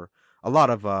for a lot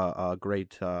of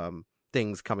great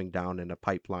things coming down in the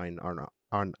pipeline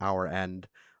on our end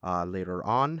later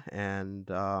on. And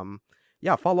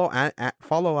follow at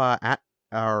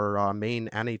our main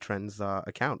AniTrends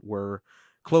account. We're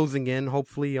closing in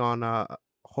hopefully on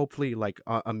like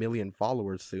a million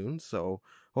followers soon, so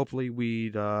hopefully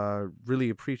we'd really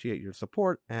appreciate your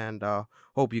support, and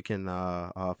hope you can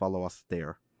follow us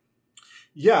there.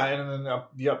 Yeah, and in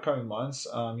the upcoming months,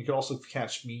 you can also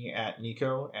catch me at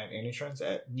Nico at AniTrends,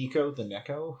 at Nico the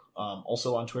Neko,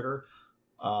 also on Twitter.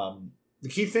 The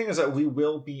key thing is that we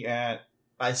will be at,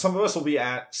 some of us will be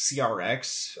at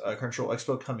CRX, Crunchyroll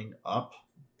Expo, coming up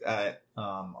at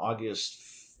August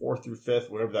 4th through 5th,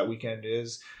 whatever that weekend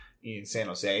is, in San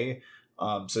Jose.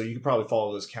 So you can probably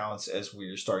follow those accounts as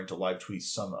we're starting to live tweet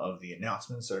some of the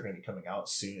announcements that are going to be coming out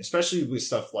soon, especially with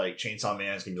stuff like Chainsaw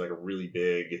Man is going to be like a really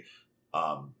big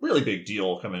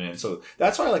deal coming in. So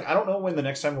that's why, like, I don't know when the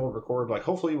next time we'll record. Like,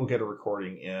 hopefully we'll get a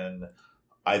recording in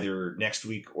either next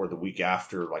week or the week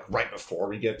after, like right before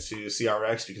we get to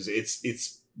CRX, because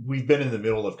we've been in the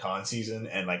middle of con season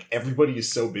and like everybody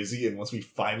is so busy, and once we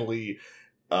finally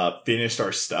finished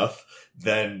our stuff,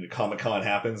 then Comic-Con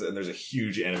happens and there's a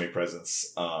huge anime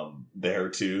presence there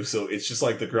too. So it's just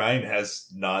like the grind has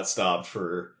not stopped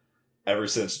for ever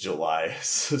since July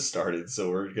started. So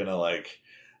we're gonna like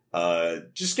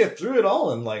just get through it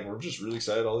all, and like we're just really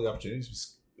excited all the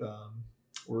opportunities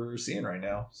we're seeing right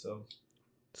now. So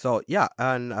yeah,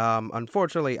 and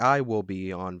unfortunately I will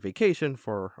be on vacation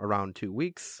for around 2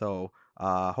 weeks, so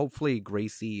hopefully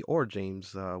Gracie or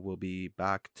James will be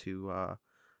back to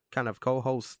kind of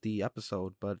co-host the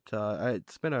episode. But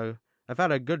I've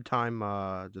had a good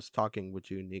time just talking with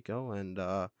you, Nico, and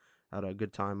had a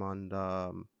good time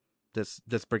on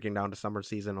this breaking down the summer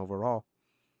season overall.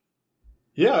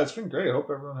 Yeah, it's been great. I hope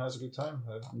everyone has a good time.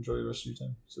 Enjoy the rest of your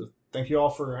time. So thank you all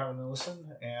for having to listen,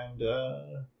 and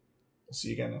we'll see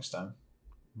you again next time.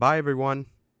 Bye, everyone.